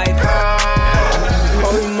your wife?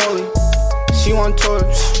 Holy moly, she want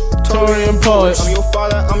torch. Tory and Poet. I'm your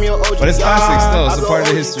father, I'm your OG. But it's classic still. It's I a part of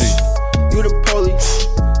the blow history. OGs. You the police.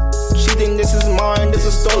 She think this is mine, this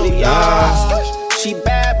is stolen. Yeah. She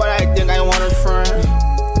bad, but I think I want her friend.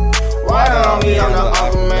 Water on me, I'm the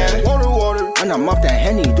upper man. Water, water. when I'm off that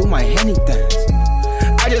Henny, do my Henny dance.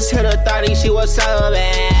 I just hit her thotty, she was celibate.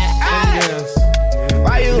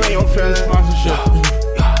 Why you in your feelings?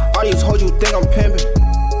 All these hoes you think I'm pimping.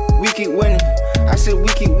 We keep winning. I said we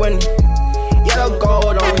keep winning. Yellow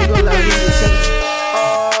gold on, you gon' let me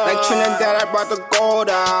like Trinidad, I brought the gold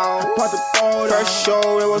out. First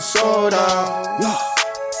show, it was sold out.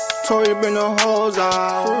 Tory bring the hoes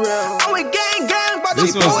out. For real. Oh, we gang, but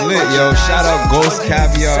This was lit, yo. Shout out Ghost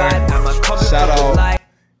Caviar. Shout out.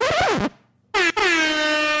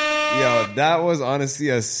 Yo, that was honestly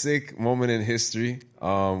a sick moment in history.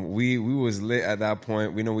 We was lit at that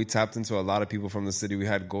point. We know we tapped into a lot of people from the city. We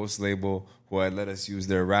had Ghost Label who had let us use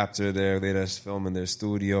their Raptor there, let us film in their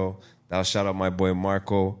studio. That was shout out my boy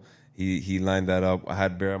Marco. He lined that up. I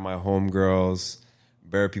had Bear, my homegirls.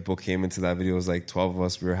 Bear people came into that video. It was like 12 of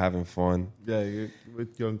us. We were having fun. Yeah, you're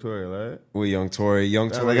with Young Tory, right? With Young Tory.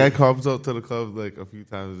 Like I comes up to the club like a few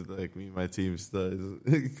times. Like me and my team stuff.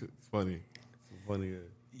 It's funny. It's funny.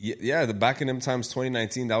 Yeah, the back in them times,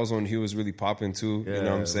 2019, that was when he was really popping too. Yeah, you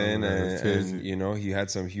know what I'm saying? and you know, he had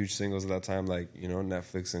some huge singles at that time, like, you know,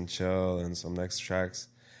 Netflix and Chill and some next tracks.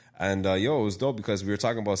 And it was dope because we were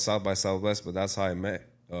talking about South by Southwest, but that's how I met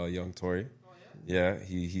Young Tory. Yeah,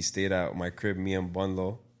 he stayed at my crib, me and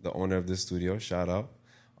Bunlo, the owner of this studio, shout out.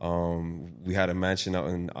 We had a mansion out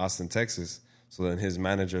in Austin, Texas. So then his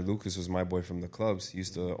manager, Lucas, was my boy from the clubs. He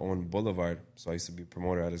used to own Boulevard. So I used to be a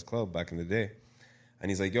promoter at his club back in the day. And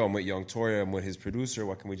he's like, yo, I'm with Young Tory. I'm with his producer.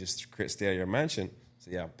 Why can't we just stay at your mansion? So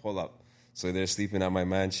yeah, pull up. So they're sleeping at my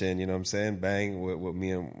mansion, you know what I'm saying? Bang, with me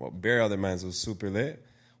and bare other mans. It was super lit.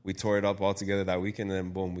 We tore it up all together that weekend. And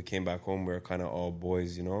then boom, we came back home. We were kind of all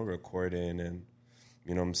boys, you know, recording and,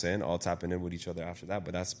 you know what I'm saying? All tapping in with each other after that.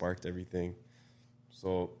 But that sparked everything.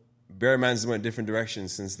 So Bear Mans went different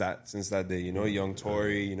directions since that day. You know, Young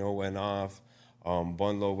Tory, you know, went off.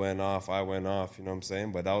 Bunlo went off, I went off, you know what I'm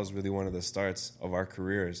saying? But that was really one of the starts of our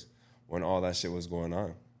careers when all that shit was going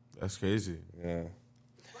on. That's crazy. Yeah.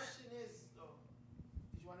 The question is, though,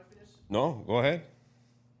 did you want to finish? No, go ahead.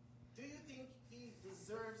 Do you think he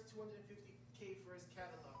deserves $250K for his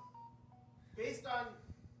catalog? Based on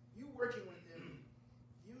you working with him,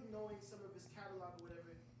 you knowing some of his catalog or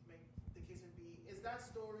whatever the case may be, is that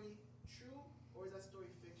story true or is that story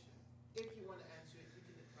fiction? If you want to answer it, you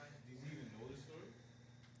can decline it. Do you even know the story?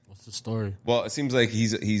 What's the story? Well, it seems like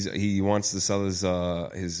he wants to sell his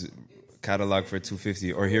catalog for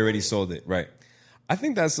 $250, or he already sold it, right? I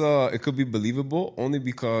think that's it could be believable only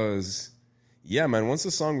because, yeah, man, once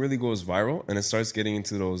a song really goes viral and it starts getting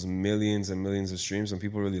into those millions and millions of streams and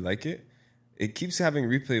people really like it, it keeps having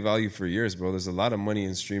replay value for years, bro. There's a lot of money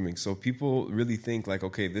in streaming, so people really think like,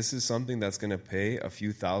 okay, this is something that's gonna pay a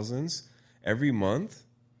few thousands every month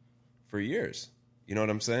for years. You know what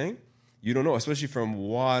I'm saying? You don't know, especially from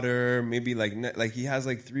Water, maybe like he has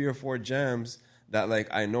like 3 or 4 jams that like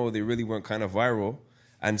I know they really went kind of viral,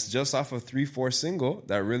 and it's just off of 3-4 single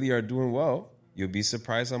that really are doing well. You'll be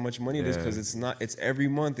surprised how much money it is because it's every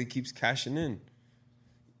month it keeps cashing in.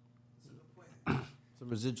 It's a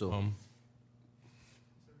residual.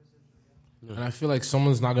 And I feel like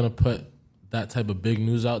someone's not gonna put that type of big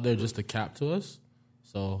news out there just to cap to us.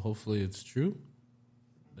 So hopefully it's true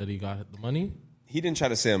that he got the money. He didn't try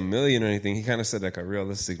to say $1 million or anything. He kind of said like a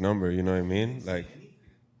realistic number. You know what I mean? Like,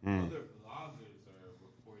 Other bloggers are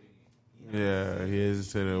reporting it. Yeah, he is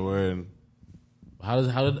saying a word. How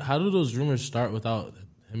do those rumors start without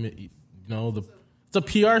him? You know, it's a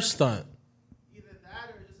PR stunt. Either that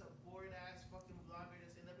or just a bored ass fucking blogger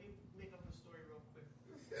that say, let me make up a story real quick.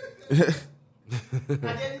 At the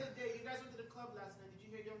end of the day, you guys went to the club last night. Did you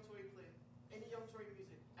hear Young Tory play? Any Young Tory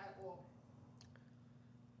music at all?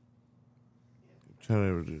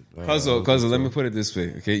 Cuzzo, let me put it this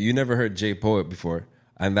way, okay? You never heard J Poet before,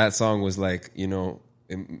 and that song was like, you know,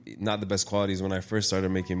 not the best qualities when I first started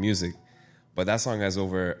making music, but that song has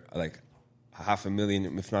over like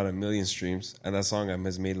 500,000, if not 1 million streams, and that song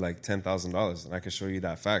has made like $10,000, and I can show you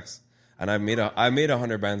that facts. And I made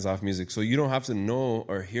 100 bands off music, so you don't have to know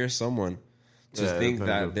or hear someone to think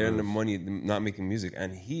that they're in the money not making music.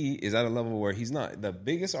 And he is at a level where he's not the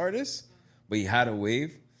biggest artist, but he had a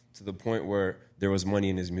wave to the point where there was money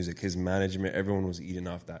in his music. His management, everyone was eating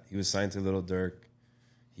off that. He was signed to Lil Durk.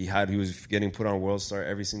 He was getting put on World Star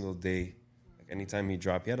every single day. Like anytime he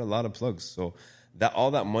dropped, he had a lot of plugs. So that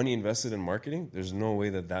all that money invested in marketing, there's no way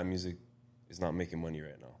that music is not making money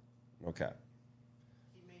right now. No cap.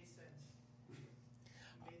 He made sense.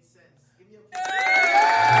 Give me a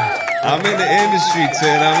I'm in the industry,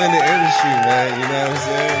 Tin. I'm in the industry, man. You know what I'm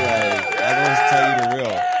saying? Like, I don't tell you the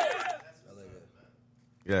real.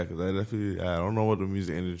 Yeah, because I don't know what the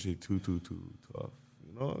music industry too tough.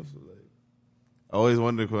 You know, so like I always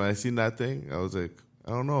wondered when I seen that thing. I was like,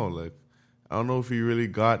 I don't know, if he really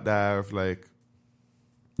got that, or if like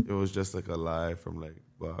it was just like a lie from like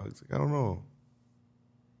blogs. Like, I don't know.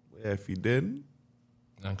 Yeah, if he did.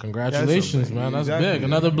 And congratulations, Yeah, man. That's exactly. big.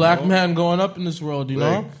 Another black man going up in this world, you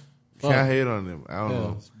know? Can't hate on him. I don't Yeah,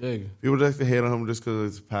 know. it's big. People like to hate on him just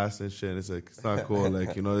because it's past and shit. And it's like, it's not cool.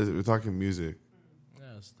 Like, we're talking music.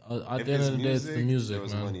 Yes. At the end of the day, it's the music, there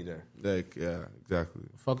was man. money there. Like, yeah, exactly.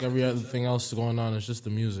 Fuck every other thing else going on. It's just the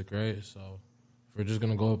music, right? So if we're just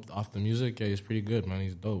gonna go up off the music, yeah, he's pretty good, man.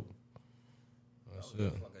 He's dope. That's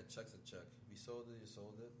it. Fuck, a check's a check. If you sold it, you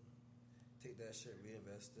sold it. Take that shit,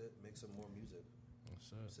 reinvest it, make some more music.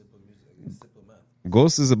 Simple music, simple math.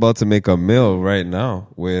 Ghost is about to make a mill right now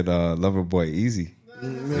with Loverboy Easy. You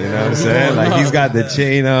know what I'm saying? Like he's got the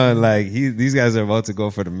chain on. Like these guys are about to go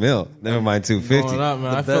for the mill. Never mind 250. Going up,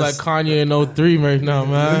 man. I feel like Kanye in 03 right now,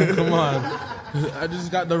 man. Come on. I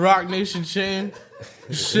just got the Rock Nation chain.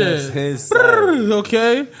 Shit.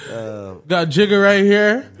 Okay. Got Jigga right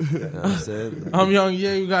here. I'm Young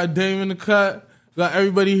Ye. We got Dame in the cut. We got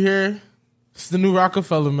everybody here. It's the new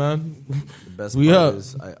Rockefeller, man. The best We part up.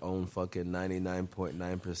 is I own fucking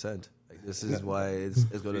 99.9%. Like, this is why it's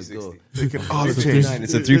going to go. Taking all the change.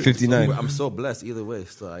 It's a 359. I'm so blessed either way.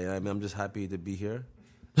 So I'm just happy to be here.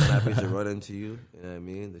 I'm happy to run into you. You know what I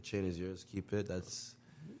mean? The chain is yours. Keep it. That's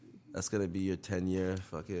gonna be your 10-year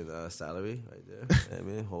fucking salary right there. You know what I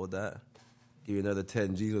mean? Hold that. Give you another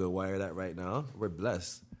 10 G's to wire that right now. We're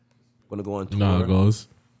blessed. Gonna go on tour. You know how it goes.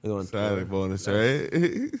 We're going on Signing tour. bonus, right?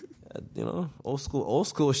 Old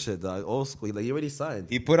school shit, dog. Old school. Like, you already signed.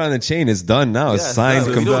 He put on the chain. It's done now. It's Yeah, signed,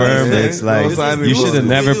 it's done. You know what I'm confirmed. saying? It's like No signing you should have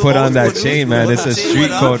bonus. never put on that chain, man. It's a Once the chain street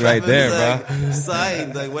went code up, right there, it's bro. like,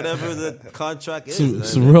 signed, like whatever the contract is.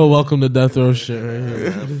 Some real welcome to death row shit right here.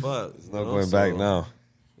 Yeah, fuck. No going back now.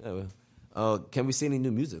 Yeah, can we see any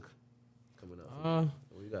new music coming up?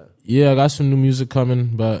 What you got? Yeah, I got some new music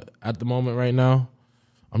coming, but at the moment right now,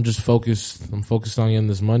 I'm just focused. I'm focused on getting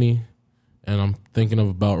this money, and I'm thinking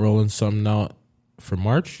about rolling something out for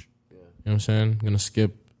March. You know what I'm saying? I'm gonna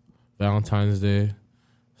skip Valentine's Day.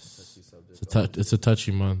 It's a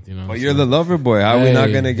touchy month, you know. But you're the lover boy. How are we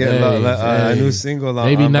not gonna get a new single on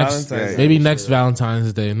maybe on next Valentine's Day? maybe next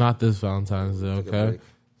Valentine's Day, not this Valentine's Day, okay?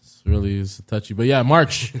 It's a touchy. But yeah,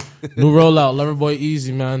 March. New rollout, Loverboy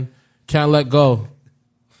Easy, man. Can't let go.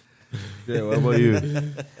 Yeah, what about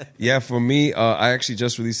you? Yeah, for me, I actually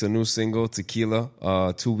just released a new single,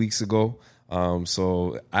 Tequila, 2 weeks ago.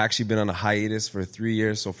 So I actually been on a hiatus for 3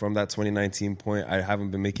 years. So from that 2019 point, I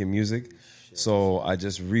haven't been making music. So I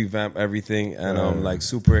just revamped everything, and I'm like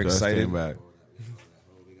super excited. Back.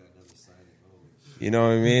 You know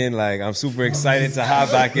what I mean? Like, I'm super excited to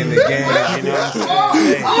hop back in the game. You know what I'm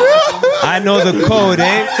saying? Hey, I know the code,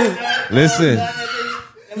 eh? Listen.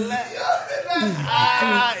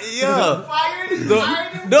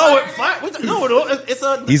 It's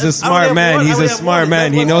a. He's a smart man. He's a smart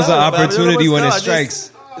man. He knows the opportunity when it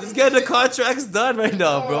strikes. Just get the contracts done right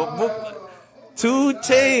now, bro. 2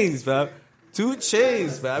 chains, fam. 2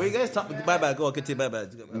 chains, fam. You guys talk. My bad. Go on, continue. My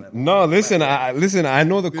bad. No, listen. I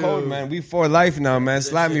know the code, man. We for life now, man.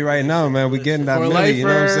 Slap me right now, man. We getting that For money. You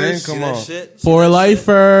know what I'm saying? lifers. Come on. For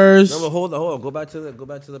lifers. No, but hold on. Go back to the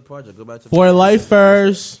project. Go back to For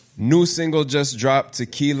lifers. New single just dropped,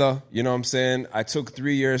 Tequila. You know what I'm saying? I took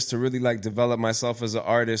 3 years to really like develop myself as an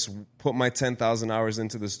artist, put my 10,000 hours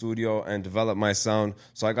into the studio and develop my sound.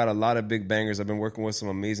 So I got a lot of big bangers. I've been working with some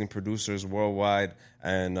amazing producers worldwide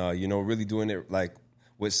and, really doing it like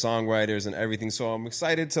with songwriters and everything. So I'm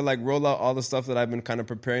excited to like roll out all the stuff that I've been kind of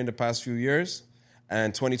preparing the past few years.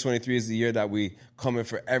 And 2023 is the year that we coming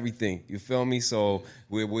for everything. You feel me? So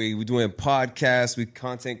we doing podcasts, we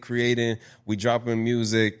content creating, we dropping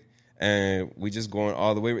music, and we just going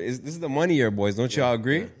all the way. This is the money year, boys. Don't y'all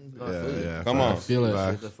agree? Yeah. Come on. Feel it.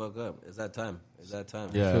 Shut the fuck up. It's that time.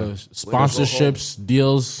 Yeah. Feel it. Sponsorships,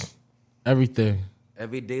 deals, everything.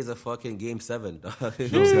 Every day's a fucking game 7, dog.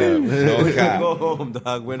 No cap. Go home,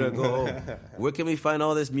 dog. Winner, go home. Where can we find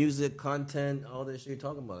all this music, content, all this shit you're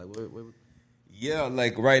talking about? Like, where Yeah,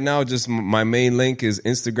 like right now, just my main link is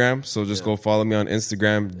Instagram. So just go follow me on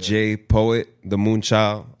Instagram, J Poet, the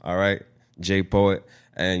Moonchild. All right, J Poet.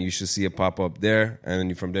 And you should see it pop up there. And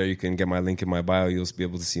then from there, you can get my link in my bio. You'll be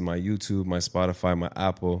able to see my YouTube, my Spotify, my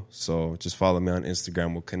Apple. So just follow me on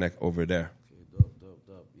Instagram. We'll connect over there.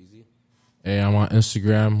 Dope. Easy. Hey, I'm on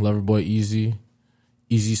Instagram, Loverboy Easy.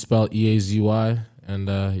 Easy spelled EAZY. And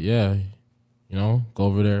go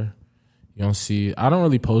over there. You don't see. I don't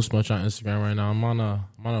really post much on Instagram right now. I'm on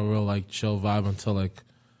a real like chill vibe until like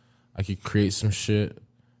I could create some shit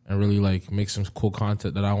and really like make some cool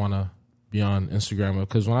content that I wanna be on Instagram,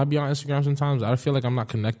 because when I be on Instagram sometimes I feel like I'm not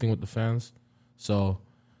connecting with the fans. So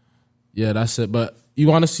yeah, that's it. But you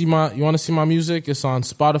want to see my music? It's on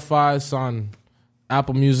Spotify, it's on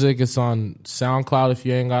Apple Music, it's on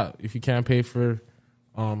SoundCloud if you can't pay for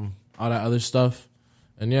all that other stuff.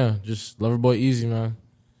 And yeah, just Loverboy Easy, man.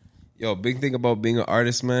 Yo, big thing about being an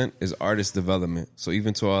artist, man, is artist development. So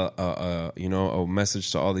even to a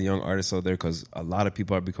message to all the young artists out there, because a lot of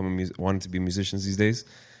people are wanting to be musicians these days.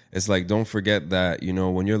 It's like, don't forget that,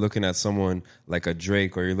 when you're looking at someone like a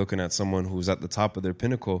Drake, or you're looking at someone who's at the top of their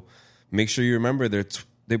pinnacle, make sure you remember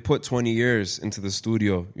they put 20 years into the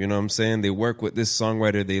studio. You know what I'm saying? They work with this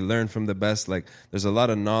songwriter. They learn from the best. Like, there's a lot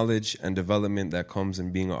of knowledge and development that comes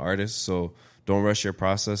in being an artist. So don't rush your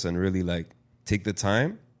process and really take the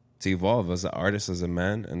time to evolve as an artist, as a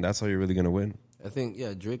man, and that's how you're really gonna win. I think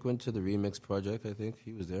Drake went to the remix project. I think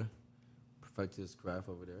he was there, perfected his craft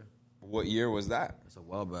over there. What year was that? It's a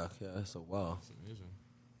while back. Yeah, it's a while. It's amazing.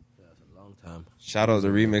 Yeah, it's a long time. Shout out the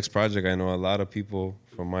remix project. I know a lot of people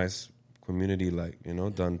from my community,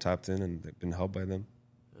 done tapped in and they've been helped by them.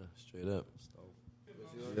 Yeah, straight up.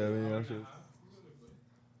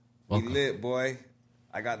 We lit, boy.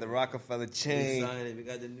 I got the Rockefeller chain. We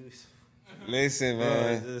got the news. Listen,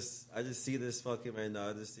 man. I just see this fucking right now.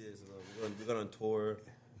 I just see this. We're going on tour.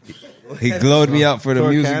 He glowed me up for the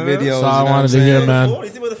music videos. That's all I wanted to hear, man. You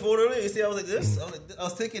see with the phone earlier? You see, I was like this. I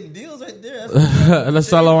was taking deals right there.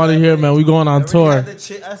 That's all I want to hear, man. We going on tour.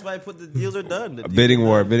 That's why I put the deals are done. Bidding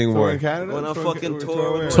war. Going on fucking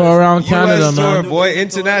tour. Tour around Canada, US man. tour, boy.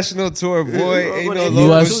 International tour, boy. Ain't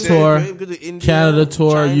no US tour, Canada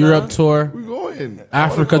tour, Europe tour, We going.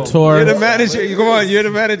 Africa tour. You're the manager. Come on, you're the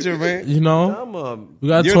manager, man. We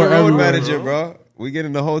got You're tour the road everywhere. manager, bro. We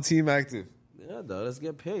getting the whole team active. Yeah, dog. Let's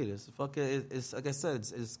get paid. It's fucking. It's like I said.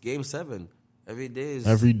 It's game 7. Every day is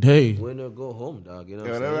Every day. win or go home, dog. You know.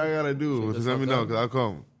 Yeah, what I'm whatever saying? I gotta do, just let me know, because I'll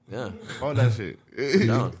come. Yeah. All that shit.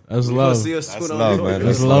 Down. That's You love. gonna see us That's soon on love, tour. man. You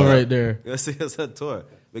That's That's love love. right there. gonna see us on tour.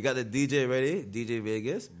 We got the DJ ready. DJ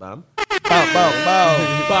Vegas. Bam. Bow, bow,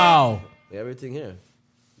 bow. Bow. We have everything here.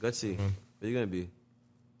 Gutsy. Where you gonna be?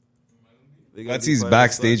 Gutsy's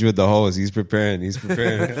backstage with the hoes. He's preparing. He's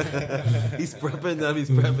prepping them. He's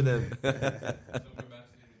prepping them.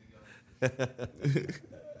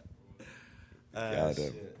 Yeah,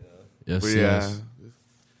 Yes, But yes. yeah,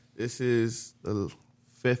 this is the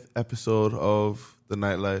 5th episode of The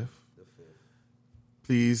Nightlife.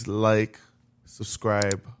 Please like,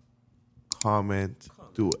 subscribe, comment,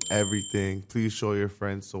 do everything. Please show your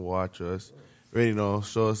friends to watch us. Already know,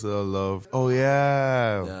 show us a little love. Oh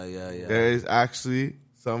yeah. Yeah. There is actually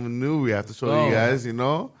something new we have to show you guys,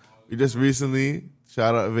 We just recently,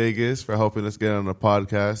 shout out Vegas for helping us get on the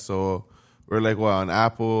podcast. So we're on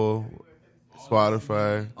Apple,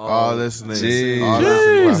 Spotify, all listening.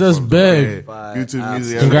 Jeez, that's big. YouTube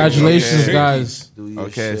Music. Congratulations, Okay. guys. Do your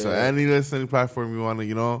Okay, shit. so any listening platform you want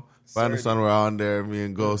to, find us on, we're on there, me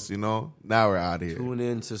and Ghost, Now we're out of here. Tune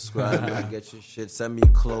in, subscribe, man, get your shit. Send me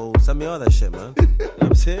clothes. Send me all that shit, man. You know what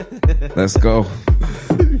I'm saying? Let's go.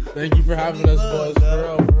 Thank you for having us, boys. For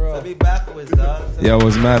real. Send me backwards, dog. Yo, it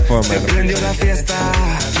was mad fun, man. Prendió la fiesta,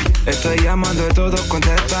 estoy llamando y todos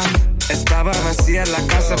contestan. Estaba vacía la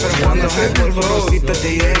casa, pero cuando el polvorosito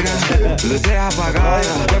te llega, luces apagadas,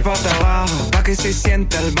 cuerpo hasta abajo, pa' que se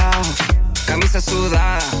sienta el bajo. Camisa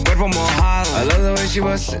sudada, cuerpo mojado. I love the way she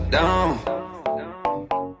was sit down.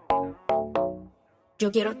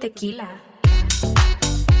 Yo quiero tequila.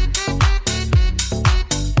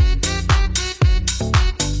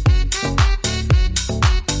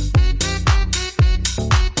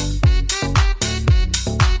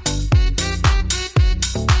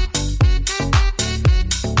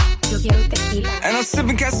 Yo quiero tequila. And I'm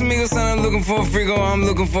sipping Casamigos and I'm looking for a frigo. I'm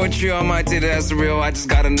looking for a trio. I might take that as real. I just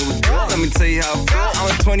got a new deal. Let me tell you how I feel.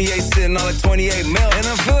 I'm at 28 sitting on like 28 mil. And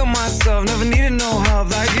I'm feeling myself. Never needed no help.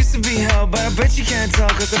 Life used to be hell, but I bet you can't tell.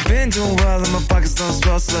 Cause I've been doing well and my pockets don't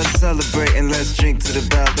swell. So let's celebrate and let's drink to the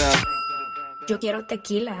bell bell. Yo quiero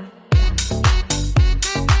tequila.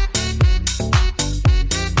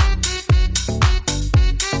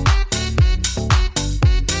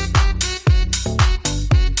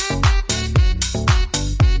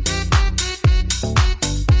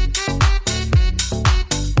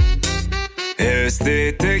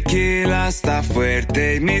 Este tequila está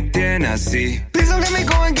fuerte y me tiene así. Please don't let me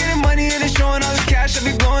go and get money and it's showing all this cash.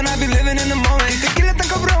 I be blowing, I be living in the moment. El tequila tan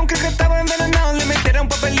cabrón que estaba envenenado. Le metieron un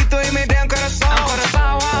papelito y me dieron corazón. I'm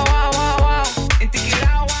corazón, wow, wow, wow, wow. En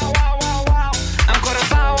tequila, wow, wow, wow, wow. I'm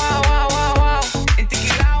corazón, wow, wow, wow, wow. En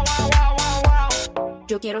tequila, wow, wow, wow, wow.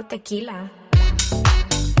 Yo quiero tequila.